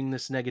bring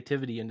this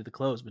negativity into the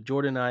close, but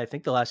Jordan and I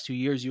think the last 2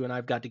 years, you and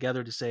I've got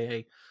together to say,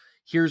 hey,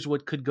 Here's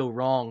What Could Go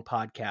Wrong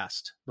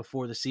podcast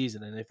before the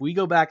season. And if we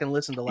go back and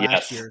listen to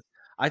last year,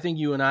 I think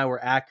you and I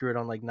were accurate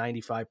on like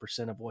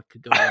 95% of what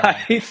could go wrong.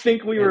 I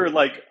think we were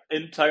like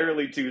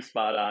entirely too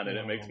spot on, and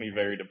it makes me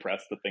very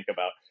depressed to think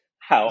about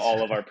how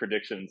all of our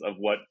predictions of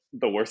what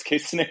the worst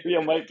case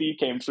scenario might be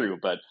came true.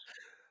 But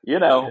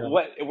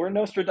what, we're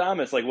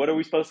Nostradamus. Like, what are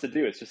we supposed to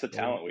do? It's just a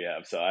talent we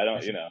have. So I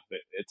don't,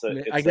 it's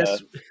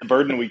a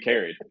burden we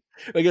carried.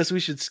 I guess we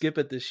should skip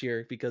it this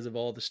year because of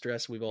all the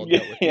stress we've all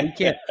dealt with. We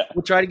can't.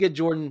 We'll try to get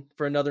Jordan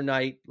for another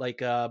night, like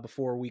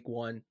before week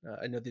 1.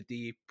 I know that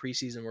the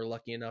preseason, we're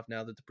lucky enough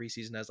now that the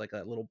preseason has like a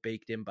little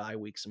baked in bye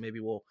week. So maybe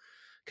we'll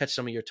catch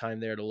some of your time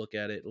there to look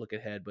at it, look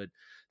ahead. But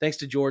thanks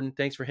to Jordan.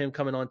 Thanks for him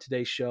coming on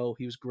today's show.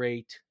 He was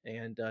great,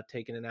 and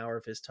taking an hour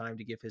of his time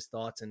to give his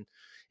thoughts and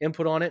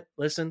input on it.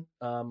 Listen,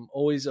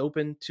 always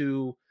open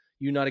to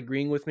you not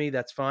agreeing with me.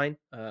 That's fine.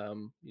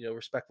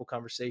 Respectful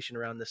conversation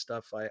around this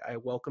stuff. I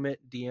welcome it.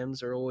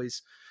 DMs are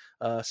always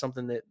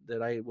something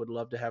that I would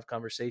love to have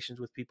conversations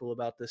with people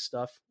about this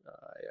stuff.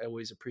 I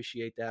always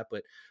appreciate that,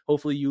 but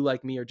hopefully you,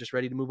 like me, are just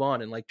ready to move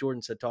on. And like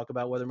Jordan said, talk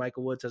about whether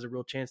Michael Woods has a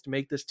real chance to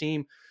make this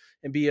team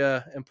and be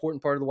an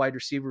important part of the wide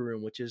receiver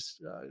room, which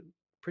is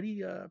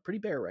pretty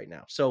bare right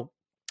now. So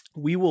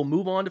we will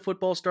move on to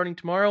football starting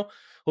tomorrow.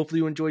 Hopefully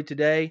you enjoyed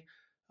today.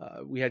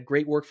 We had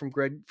great work from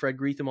Fred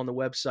Greetham on the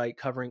website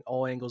covering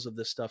all angles of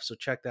this stuff. So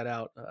check that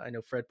out. I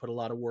know Fred put a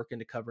lot of work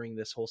into covering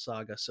this whole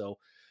saga. So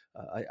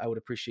I would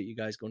appreciate you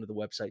guys going to the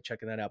website,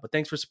 checking that out. But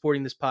thanks for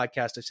supporting this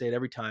podcast. I say it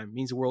every time. It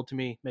means the world to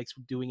me. Makes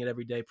doing it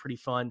every day pretty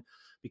fun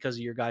because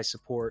of your guys'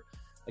 support.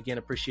 Again,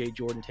 appreciate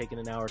Jordan taking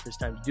an hour of his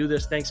time to do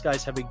this. Thanks,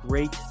 guys. Have a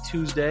great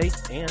Tuesday,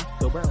 and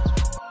go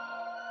Browns.